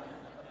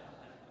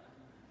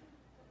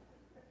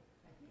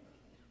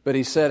 But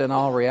he said, in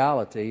all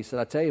reality, he said,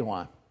 I tell you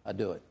why I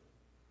do it.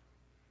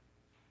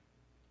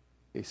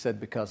 He said,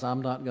 because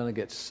I'm not going to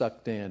get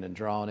sucked in and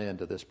drawn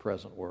into this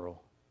present world.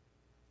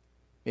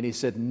 And he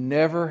said,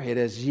 never, it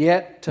has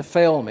yet to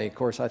fail me. Of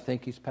course, I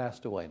think he's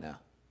passed away now.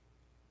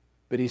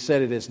 But he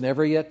said, it has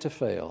never yet to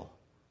fail.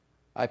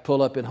 I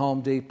pull up in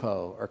Home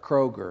Depot or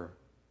Kroger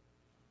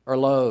or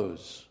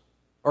Lowe's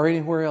or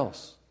anywhere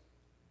else.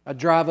 I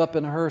drive up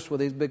in a hearse with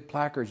these big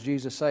placards,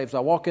 Jesus saves. I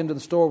walk into the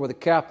store with a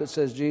cap that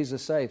says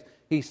Jesus saves.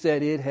 He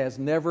said it has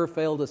never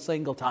failed a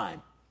single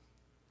time.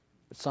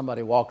 But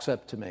somebody walks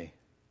up to me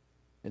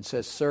and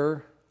says,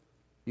 sir,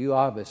 you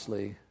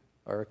obviously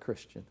are a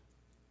Christian.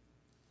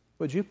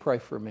 Would you pray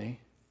for me?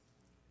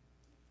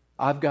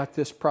 I've got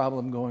this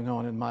problem going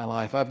on in my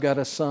life. I've got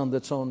a son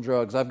that's on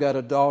drugs. I've got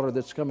a daughter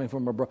that's coming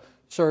from abroad.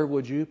 Sir,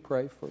 would you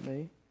pray for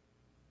me?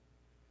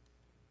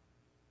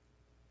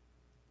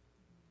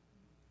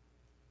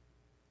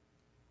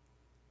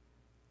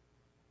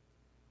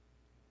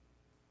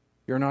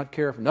 You're not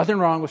careful. Nothing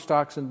wrong with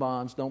stocks and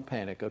bonds. Don't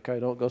panic, okay?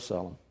 Don't go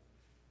sell them.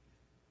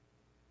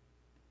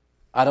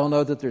 I don't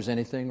know that there's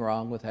anything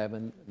wrong with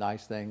having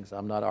nice things.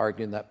 I'm not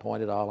arguing that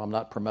point at all. I'm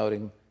not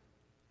promoting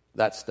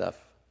that stuff.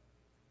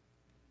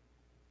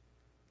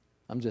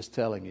 I'm just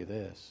telling you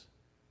this.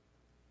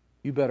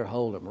 You better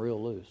hold them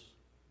real loose.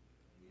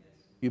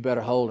 You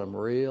better hold them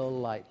real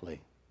lightly,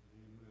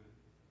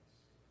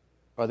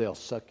 or they'll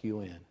suck you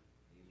in.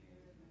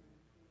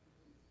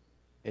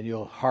 And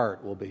your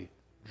heart will be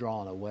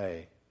drawn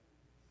away.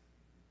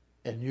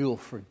 And you'll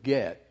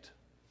forget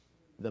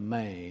the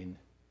main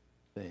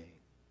thing.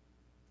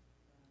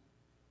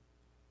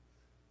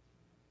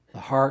 The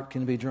heart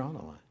can be drawn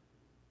away.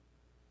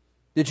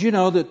 Did you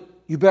know that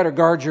you better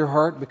guard your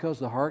heart because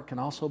the heart can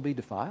also be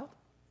defiled?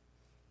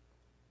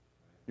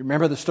 You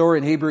remember the story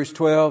in Hebrews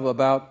 12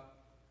 about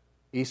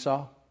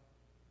Esau,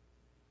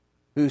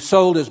 who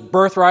sold his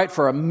birthright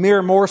for a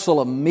mere morsel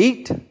of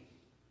meat? And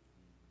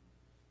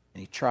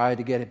he tried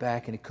to get it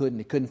back and he couldn't.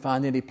 He couldn't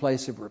find any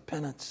place of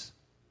repentance.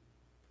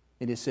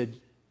 And he said,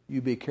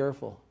 you be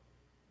careful,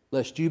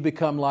 lest you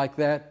become like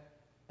that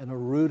and a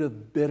root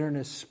of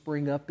bitterness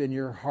spring up in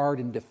your heart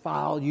and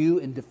defile you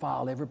and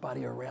defile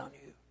everybody around you.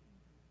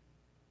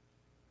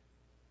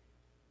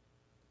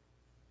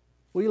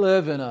 We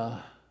live in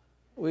a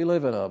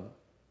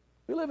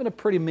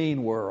pretty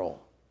mean world.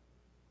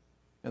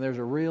 And there's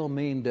a real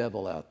mean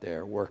devil out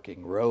there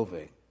working,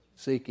 roving,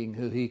 seeking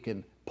who he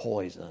can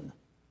poison.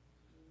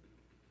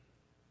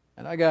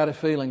 And I got a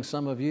feeling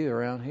some of you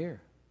around here,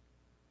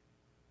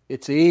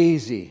 it's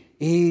easy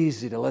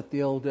to let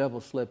the old devil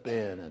slip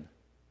in and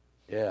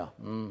yeah.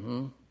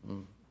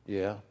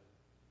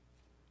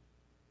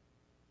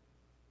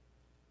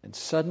 And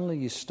suddenly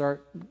you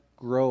start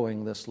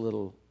growing this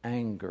little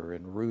anger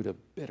and root of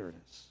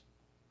bitterness.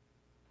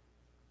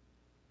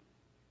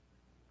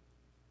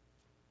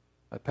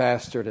 I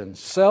pastored in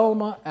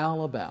Selma,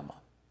 Alabama.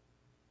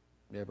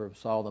 You ever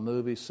saw the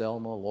movie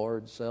Selma,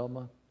 Lord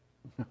Selma?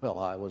 Well,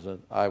 I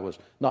was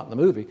not in the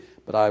movie,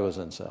 but I was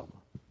in Selma.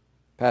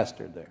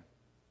 Pastored there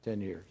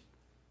 10 years.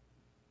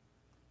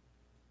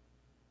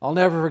 I'll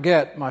never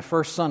forget my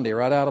first Sunday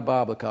right out of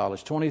Bible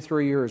college,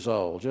 23 years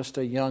old, just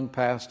a young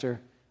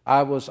pastor.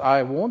 I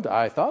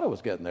thought I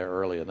was getting there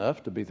early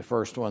enough to be the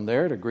first one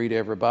there to greet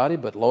everybody,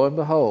 but lo and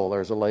behold,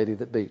 there's a lady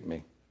that beat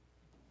me.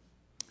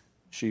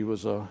 She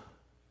was a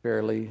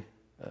fairly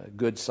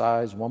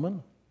good-sized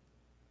woman.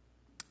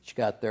 She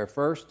got there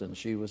first, and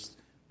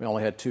we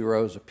only had 2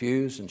 rows of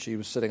pews, and she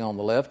was sitting on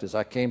the left as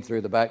I came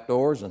through the back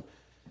doors. And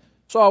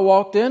so I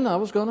walked in. I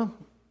was going to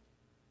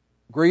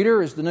greet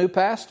her as the new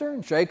pastor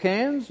and shake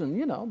hands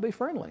and, be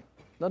friendly.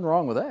 Nothing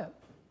wrong with that.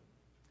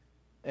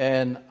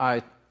 And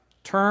I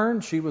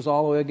turned. She was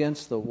all the way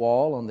against the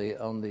wall on the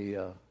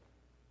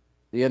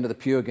end of the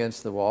pew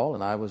against the wall,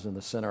 and I was in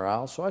the center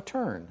aisle. So I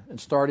turned and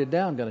started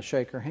down, going to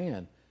shake her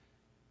hand.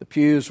 The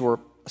pews were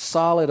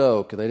solid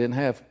oak. They didn't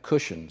have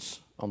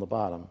cushions on the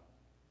bottom.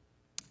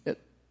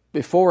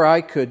 Before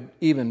I could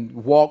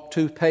even walk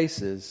 2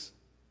 paces,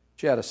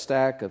 she had a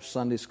stack of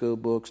Sunday school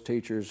books,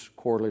 teachers'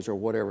 quarterlies, or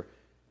whatever.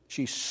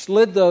 She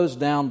slid those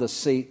down the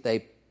seat.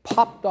 They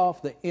popped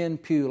off the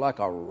end pew like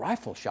a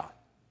rifle shot.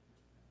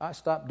 I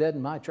stopped dead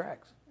in my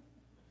tracks.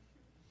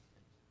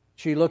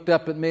 She looked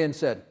up at me and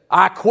said,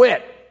 "I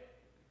quit."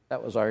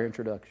 That was our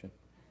introduction.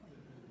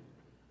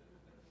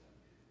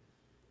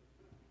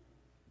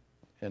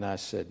 And I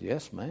said,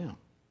 "Yes, ma'am."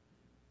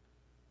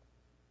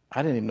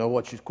 I didn't even know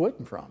what she's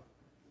quitting from.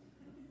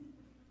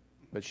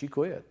 But she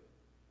quit.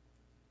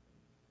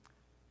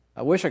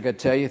 I wish I could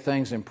tell you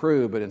things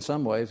improved, but in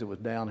some ways it was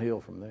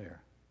downhill from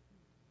there.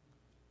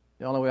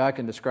 The only way I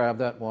can describe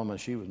that woman,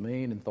 she was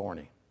mean and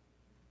thorny.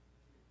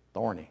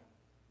 Thorny.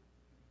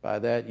 By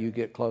that, you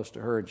get close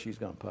to her and she's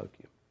going to poke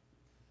you.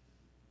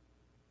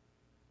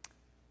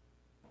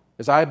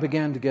 As I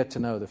began to get to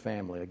know the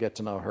family, I get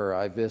to know her,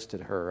 I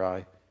visited her,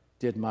 I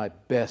did my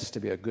best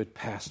to be a good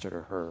pastor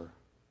to her.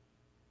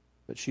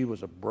 But she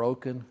was a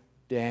broken,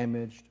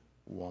 damaged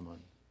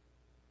woman.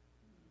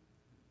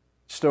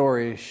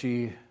 Story,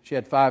 she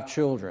had 5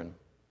 children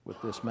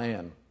with this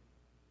man.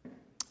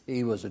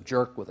 He was a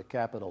jerk with a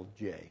capital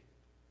J.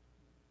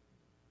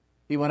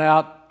 He went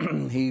out,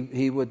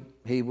 he would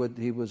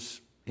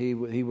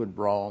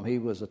roam. He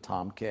was a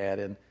tomcat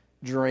and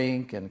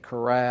drink and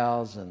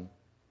carouse. And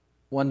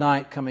one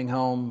night coming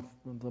home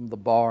from the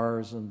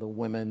bars and the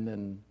women,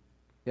 and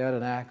he had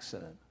an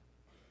accident,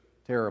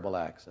 terrible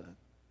accident.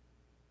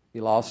 He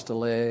lost a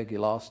leg, he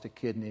lost a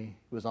kidney,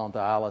 he was on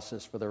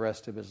dialysis for the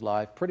rest of his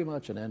life, pretty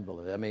much an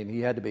invalid. I mean, he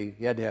had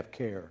to have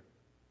care.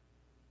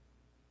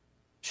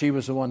 She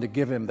was the one to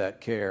give him that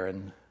care,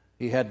 and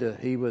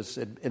he was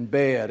in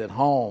bed at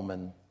home,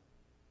 and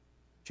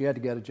she had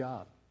to get a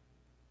job.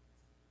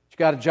 She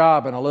got a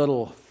job in a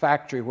little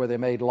factory where they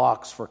made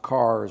locks for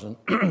cars,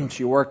 and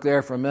she worked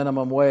there for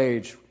minimum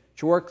wage.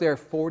 She worked there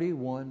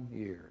 41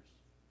 years.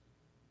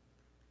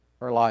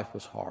 Her life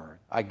was hard.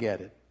 I get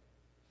it.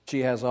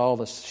 She has all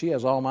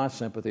my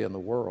sympathy in the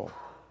world.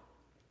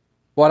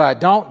 What I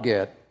don't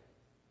get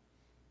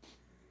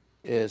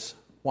is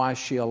why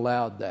she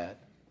allowed that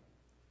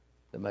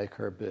to make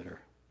her bitter.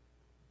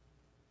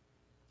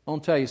 I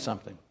want to tell you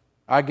something.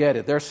 I get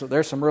it.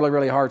 There's some really,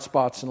 really hard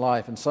spots in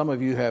life, and some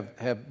of you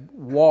have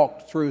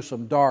walked through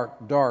some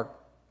dark, dark,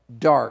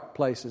 dark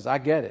places. I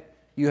get it.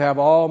 You have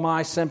all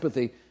my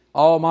sympathy,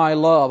 all my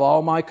love,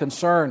 all my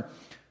concern.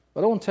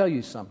 But I want to tell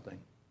you something.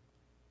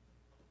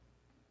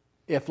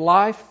 If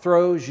life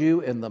throws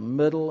you in the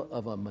middle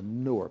of a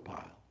manure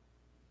pile,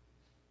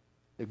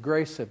 the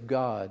grace of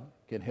God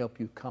can help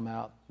you come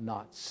out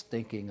not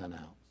stinking an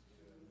ounce.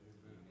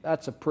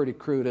 That's a pretty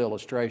crude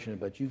illustration,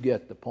 but you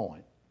get the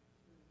point.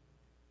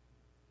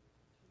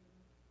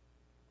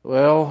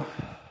 Well,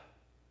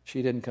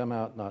 she didn't come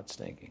out not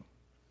stinking.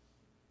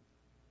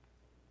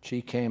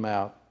 She came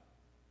out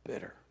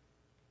bitter.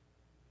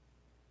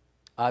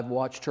 I've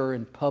watched her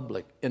in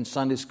public, in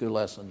Sunday school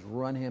lessons,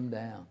 run him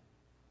down.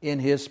 In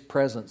his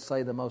presence,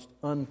 say the most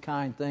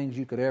unkind things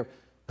you could ever.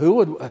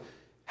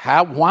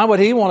 Why would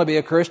he want to be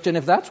a Christian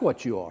if that's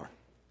what you are?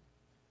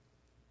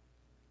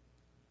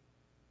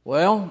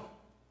 Well,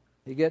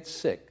 he gets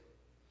sick.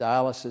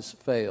 Dialysis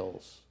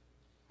fails.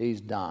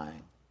 He's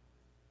dying.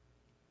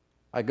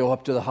 I go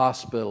up to the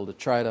hospital to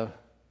try the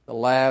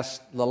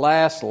last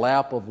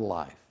lap of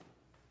life.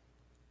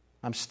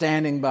 I'm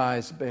standing by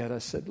his bed. I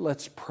said,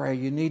 "Let's pray.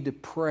 You need to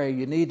pray.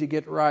 You need to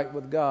get right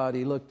with God."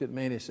 He looked at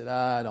me and he said,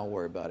 "Don't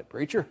worry about it,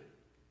 preacher.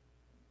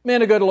 Me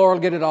and the good Lord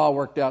will get it all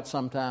worked out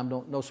sometime.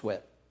 No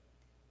sweat."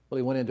 Well,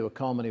 he went into a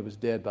coma and he was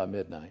dead by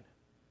midnight.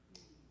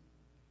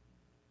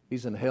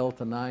 He's in hell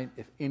tonight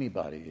if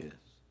anybody is.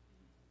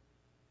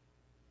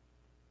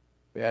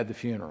 We had the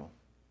funeral.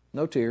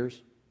 No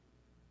tears.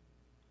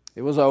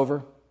 It was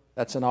over.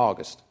 That's in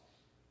August.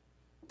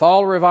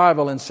 Fall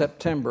revival in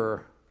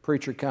September.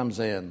 Preacher comes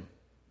in.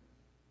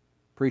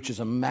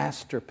 Preaches a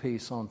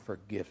masterpiece on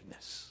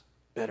forgiveness,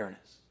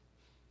 bitterness.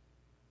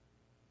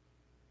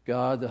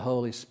 God, the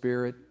Holy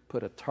Spirit,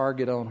 put a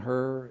target on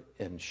her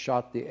and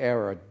shot the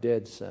arrow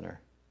dead center.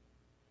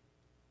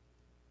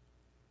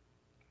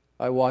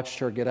 I watched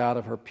her get out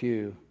of her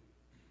pew,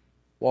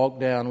 walk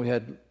down. We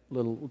had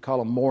we call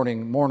them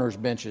mourners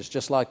benches,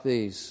 just like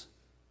these.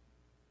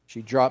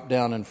 She dropped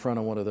down in front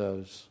of one of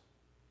those.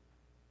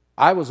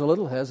 I was a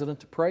little hesitant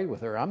to pray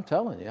with her. I'm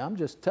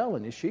just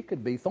telling you, she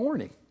could be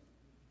thorny.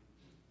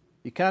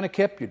 You kind of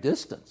kept your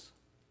distance.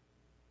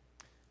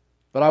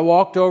 But I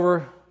walked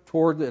over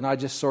and I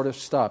just sort of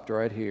stopped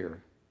right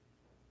here.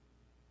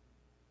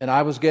 And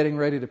I was getting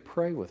ready to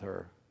pray with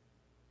her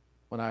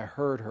when I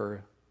heard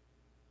her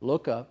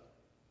look up.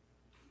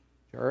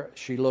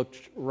 She looked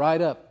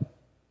right up,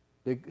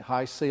 big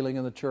high ceiling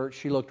in the church.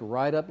 She looked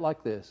right up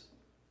like this,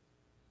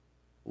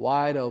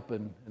 wide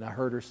open, and I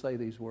heard her say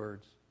these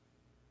words.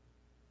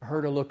 I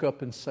heard her look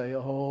up and say,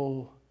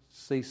 "Oh,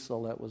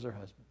 Cecil," that was her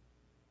husband.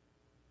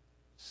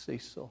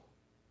 "Cecil,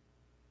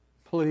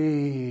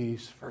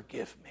 please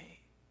forgive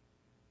me."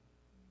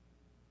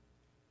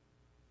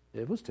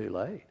 It was too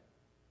late.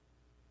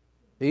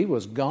 He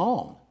was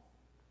gone.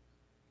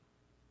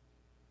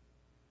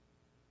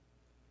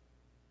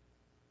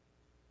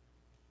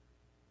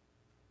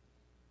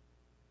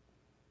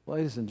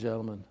 Ladies and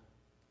gentlemen,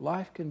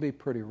 life can be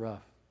pretty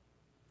rough.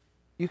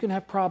 You can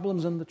have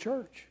problems in the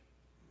church.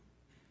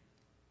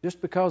 Just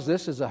because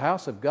this is a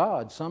house of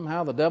God,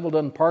 somehow the devil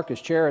doesn't park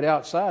his chariot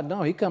outside.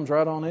 No, he comes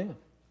right on in.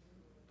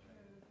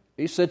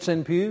 He sits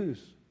in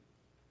pews.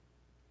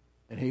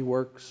 And he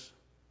works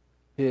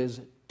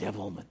his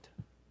devilment.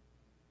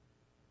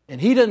 And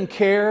he doesn't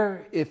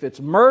care if it's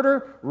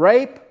murder,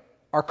 rape,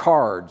 or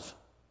cards.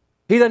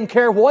 He doesn't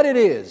care what it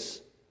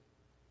is.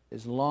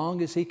 As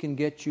long as he can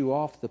get you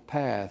off the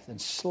path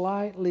and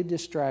slightly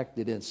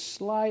distracted and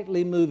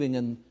slightly moving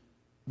in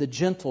the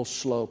gentle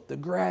slope, the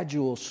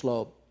gradual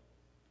slope,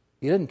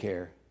 he doesn't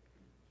care,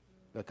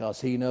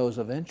 because he knows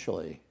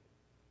eventually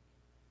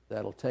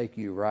that'll take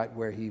you right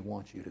where he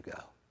wants you to go.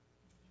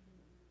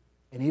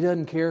 And he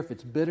doesn't care if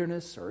it's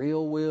bitterness or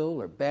ill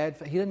will or bad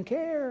faith. He doesn't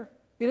care.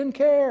 He doesn't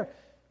care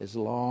as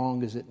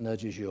long as it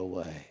nudges you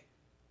away.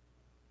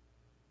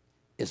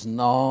 As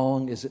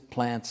long as it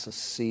plants a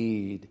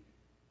seed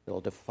that'll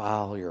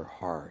defile your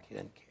heart. He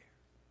doesn't care.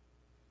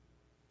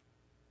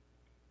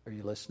 Are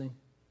you listening?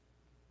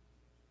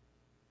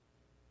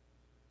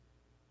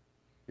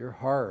 Your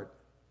heart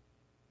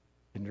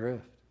can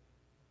drift.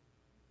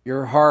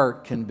 Your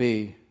heart can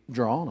be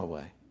drawn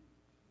away.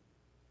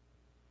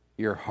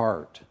 Your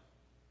heart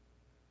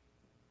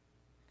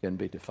can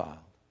be defiled.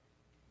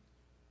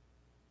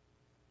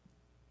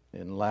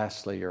 And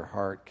lastly, your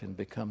heart can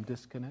become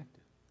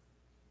disconnected.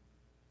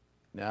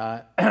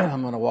 Now,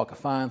 I'm going to walk a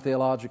fine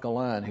theological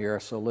line here,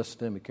 so listen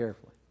to me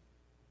carefully.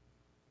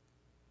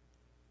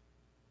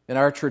 In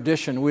our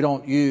tradition, we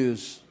don't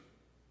use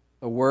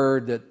a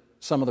word that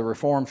some of the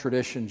Reformed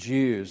traditions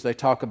use. They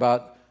talk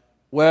about,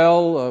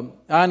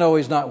 I know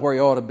he's not where he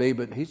ought to be,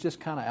 but he's just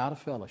kind of out of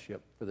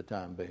fellowship for the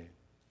time being.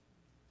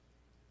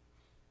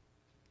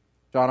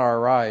 John R.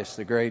 Rice,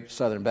 the great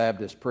Southern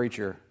Baptist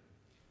preacher,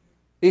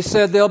 he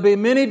said, "There'll be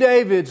many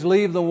Davids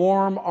leave the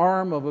warm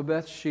arm of a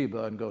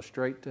Bathsheba and go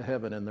straight to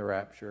heaven in the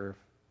rapture."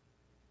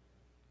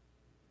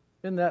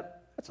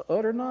 That's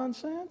utter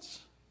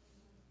nonsense?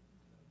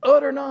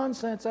 Utter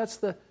nonsense. That's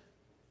the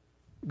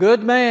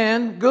good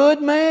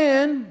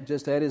man,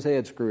 just had his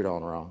head screwed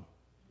on wrong.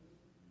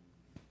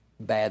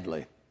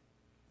 Badly.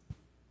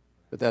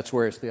 But that's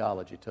where his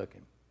theology took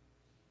him.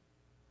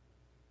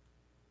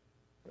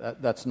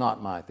 That's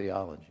not my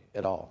theology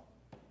at all.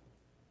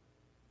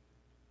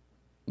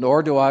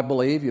 Nor do I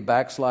believe you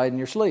backslide in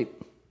your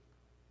sleep.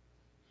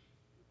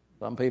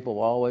 Some people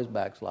will always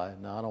backslide.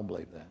 No, I don't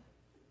believe that.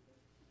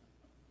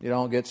 You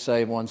don't get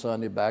saved one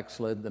Sunday,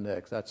 backslid the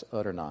next. That's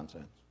utter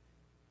nonsense.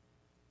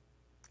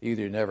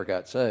 Either you never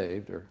got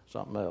saved or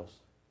something else.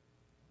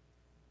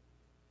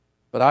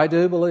 But I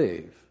do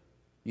believe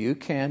you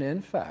can,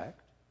 in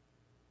fact,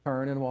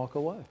 turn and walk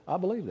away. I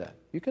believe that.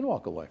 You can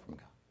walk away from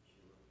God.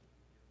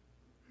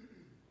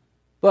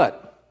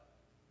 But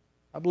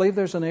I believe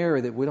there's an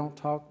area that we don't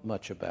talk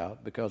much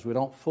about because we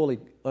don't fully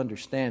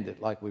understand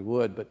it like we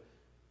would. But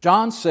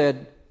John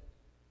said,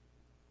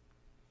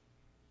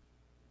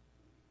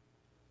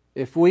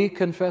 if we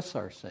confess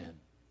our sin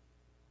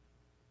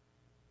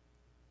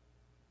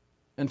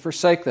and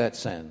forsake that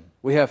sin,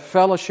 we have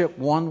fellowship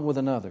one with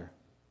another.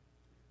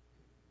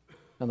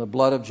 And the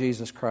blood of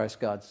Jesus Christ,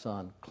 God's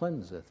Son,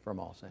 cleanseth from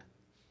all sin.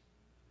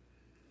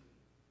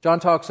 John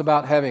talks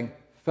about having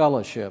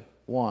fellowship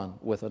one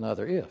with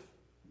another if.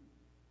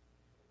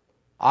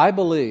 I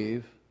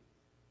believe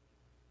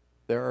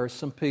there are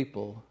some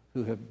people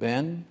who have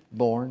been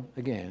born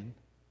again,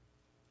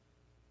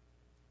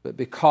 but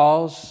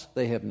because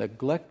they have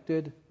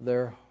neglected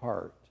their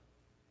heart,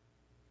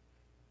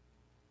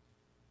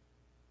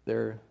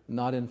 they're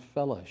not in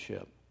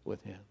fellowship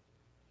with Him.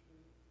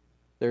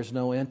 There's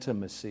no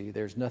intimacy.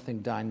 There's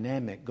nothing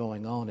dynamic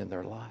going on in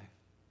their life.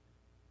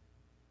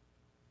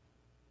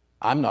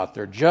 I'm not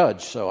their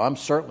judge, so I'm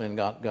certainly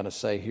not going to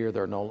say here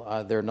they're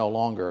no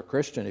longer a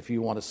Christian. If you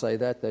want to say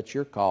that, that's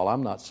your call.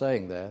 I'm not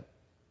saying that.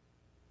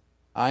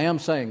 I am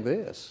saying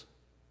this.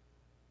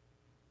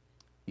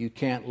 You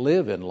can't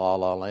live in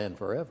la-la land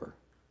forever.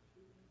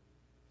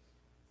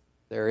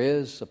 There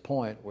is a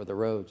point where the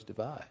roads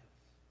divide.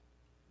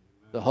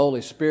 The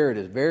Holy Spirit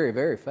is very,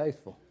 very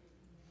faithful.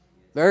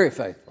 Very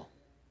faithful.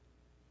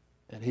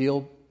 And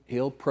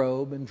He'll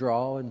probe and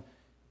draw, and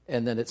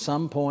then at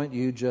some point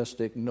you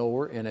just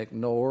ignore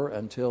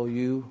until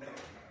you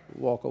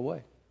walk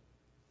away.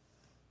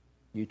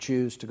 You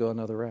choose to go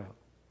another route.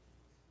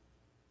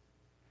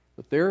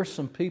 But there are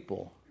some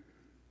people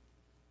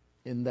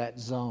in that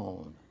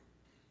zone.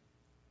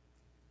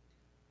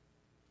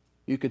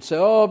 You could say,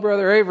 oh,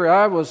 Brother Avery,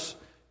 I was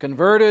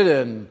converted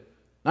in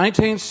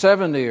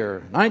 1970 or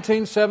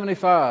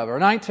 1975 or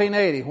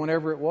 1980,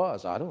 whenever it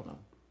was. I don't know.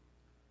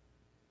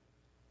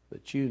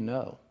 But you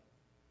know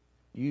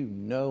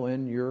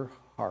in your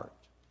heart,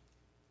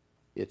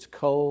 it's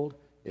cold,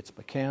 it's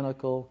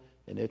mechanical,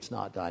 and it's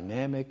not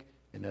dynamic,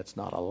 and it's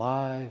not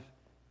alive,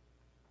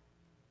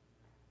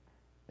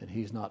 and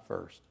He's not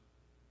first.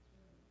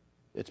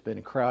 It's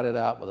been crowded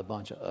out with a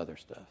bunch of other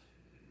stuff.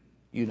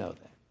 You know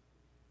that.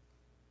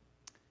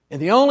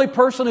 And the only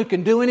person who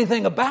can do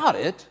anything about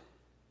it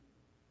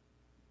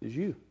is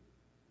you.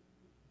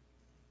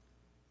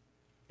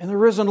 And the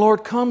risen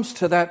Lord comes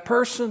to that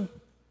person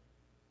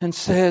and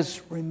says,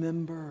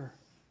 remember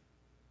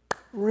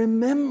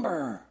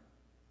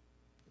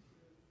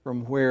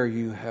from where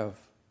you have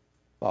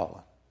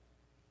fallen.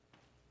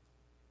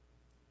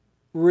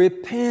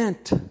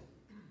 Repent.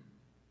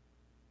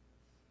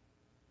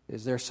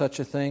 Is there such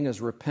a thing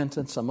as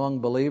repentance among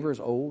believers?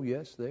 Oh,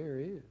 yes, there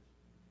is.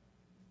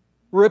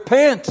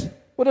 Repent.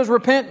 What does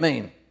repent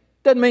mean?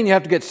 Doesn't mean you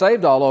have to get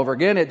saved all over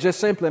again. It just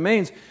simply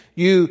means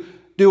you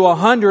do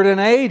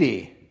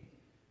 180.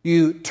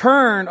 You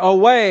turn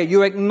away.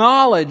 You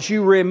acknowledge.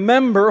 You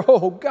remember,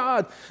 oh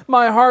God,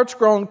 my heart's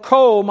grown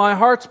cold. My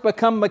heart's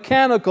become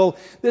mechanical.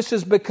 This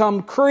has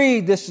become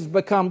creed. This has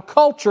become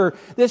culture.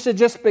 This has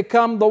just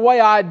become the way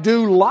I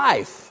do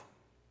life.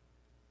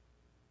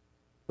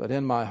 But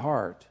in my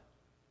heart,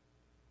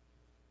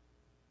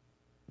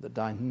 the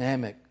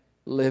dynamic,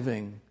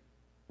 living,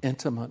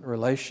 intimate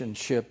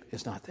relationship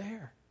is not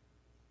there.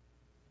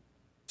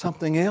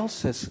 Something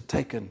else has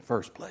taken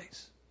first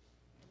place.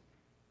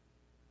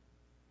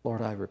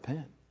 Lord, I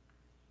repent.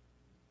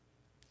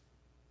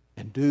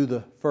 And do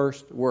the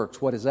first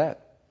works. What is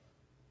that?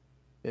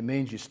 It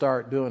means you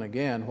start doing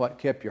again what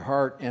kept your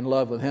heart in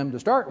love with Him to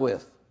start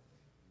with.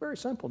 Very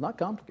simple, not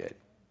complicated.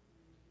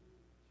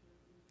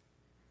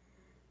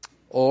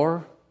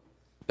 Or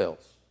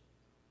else.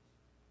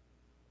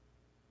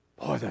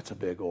 Boy, that's a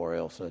big or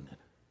else, isn't it?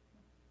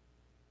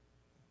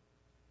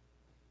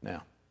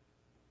 Now,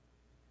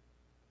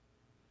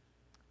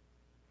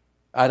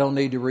 I don't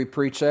need to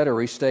repreach that or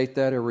restate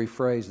that or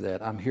rephrase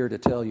that. I'm here to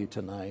tell you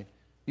tonight,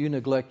 you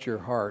neglect your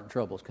heart,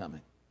 trouble's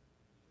coming.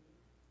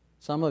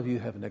 Some of you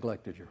have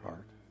neglected your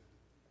heart.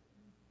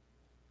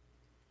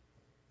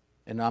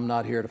 And I'm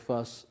not here to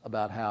fuss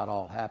about how it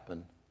all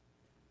happened.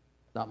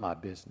 Not my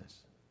business.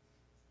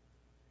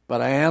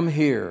 But I am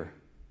here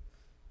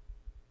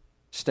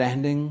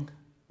standing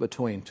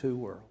between two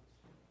worlds.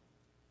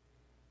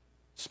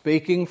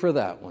 Speaking for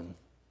that one,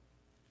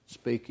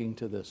 speaking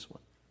to this one.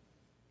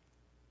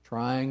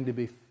 Trying to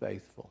be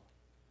faithful.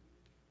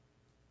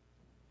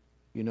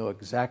 You know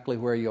exactly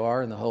where you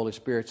are, and the Holy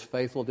Spirit's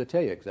faithful to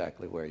tell you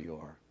exactly where you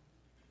are.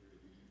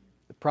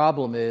 The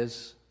problem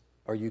is,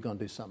 are you going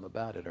to do something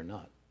about it or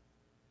not?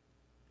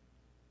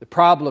 The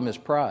problem is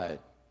pride.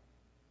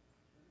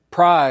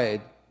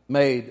 Pride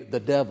made the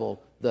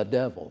devil the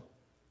devil.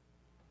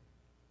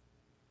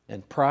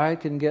 And pride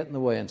can get in the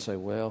way and say,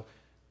 well,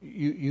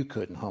 you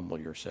couldn't humble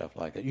yourself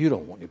like that. You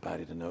don't want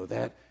anybody to know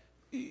that.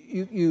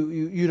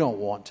 You don't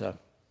want to.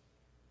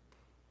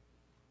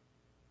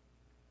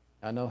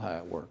 I know how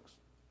it works.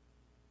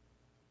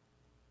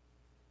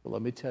 But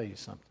let me tell you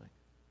something.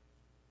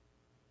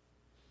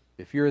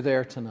 If you're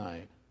there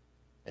tonight,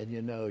 and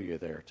you know you're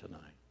there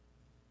tonight,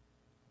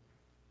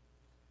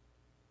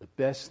 the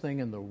best thing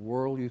in the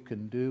world you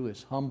can do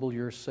is humble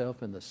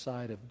yourself in the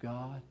sight of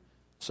God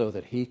so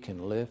that He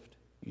can lift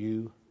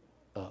you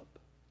up.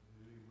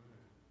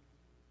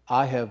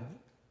 I have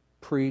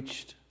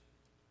preached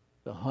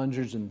to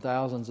hundreds and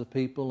thousands of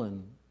people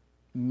in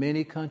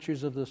many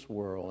countries of this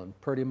world,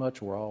 and pretty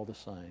much we're all the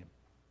same.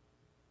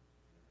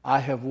 I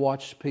have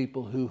watched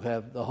people who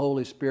have, the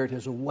Holy Spirit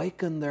has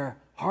awakened their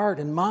heart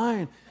and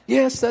mind.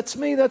 Yes, that's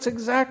me. That's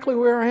exactly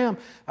where I am.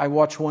 I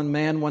watched one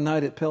man one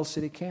night at Pell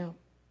City Camp.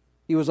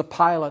 He was a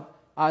pilot.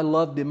 I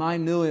loved him. I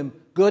knew him.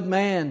 Good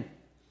man.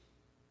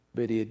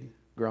 But he had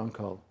grown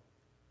cold.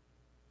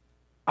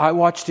 I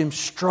watched him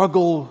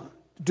struggle.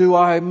 Do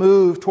I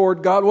move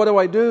toward God? What do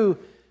I do?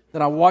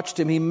 Then I watched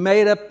him. He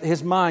made up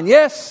his mind.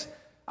 Yes,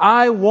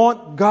 I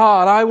want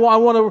God. I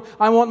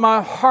want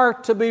my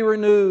heart to be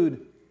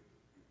renewed.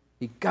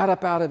 He got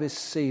up out of his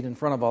seat in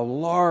front of a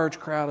large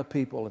crowd of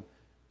people and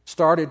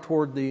started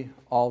toward the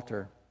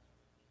altar.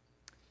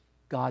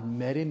 God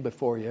met him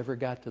before he ever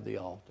got to the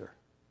altar.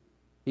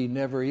 He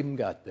never even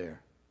got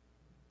there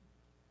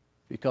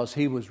because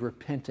he was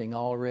repenting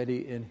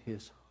already in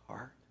his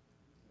heart.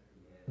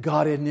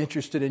 God isn't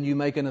interested in you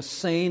making a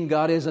scene.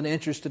 God isn't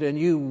interested in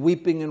you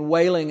weeping and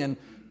wailing and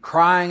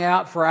crying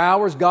out for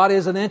hours. God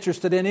isn't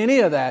interested in any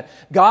of that.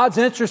 God's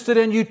interested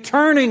in you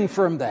turning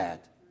from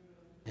that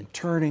and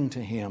turning to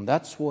Him.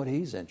 That's what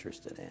He's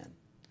interested in.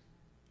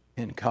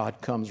 And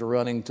God comes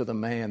running to the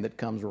man that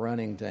comes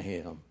running to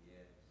Him.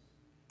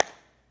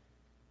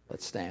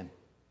 Let's stand.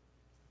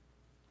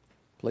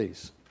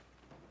 Please.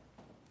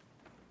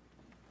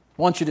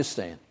 I want you to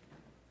stand.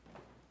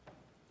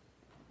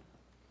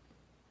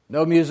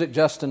 No music,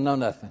 Justin, no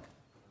nothing.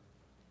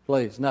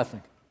 Please,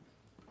 nothing.